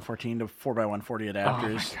 5x114 to 4x140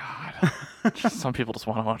 adapters. Oh my god! Some people just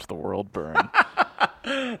want to watch the world burn.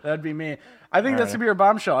 That'd be me. I think that's gonna be our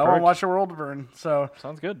bombshell. I want to watch the world burn. So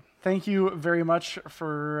sounds good. Thank you very much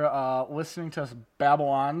for listening to us babble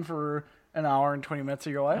on for an hour and 20 minutes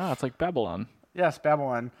of your life. Ah, it's like Babylon. Yes,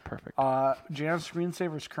 Babylon. Perfect. Jan's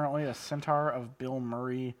screensaver is currently a Centaur of Bill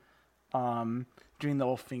Murray, doing the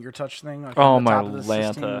little finger touch thing. Like Oh, at the my top of the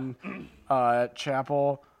Lanta. Sistine,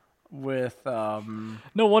 Chapel with.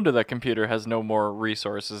 No wonder that computer has no more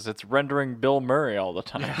resources. It's rendering Bill Murray all the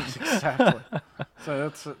time. Yes, exactly. So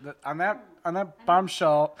that's on that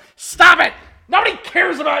bombshell. Stop it! Nobody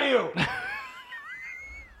cares about you.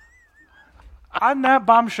 On that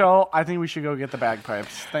bombshell, I think we should go get the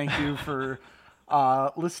bagpipes. Thank you for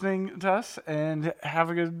listening to us, and have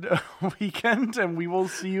a good weekend, and we will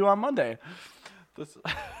see you on Monday.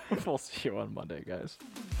 We'll see you on Monday, guys.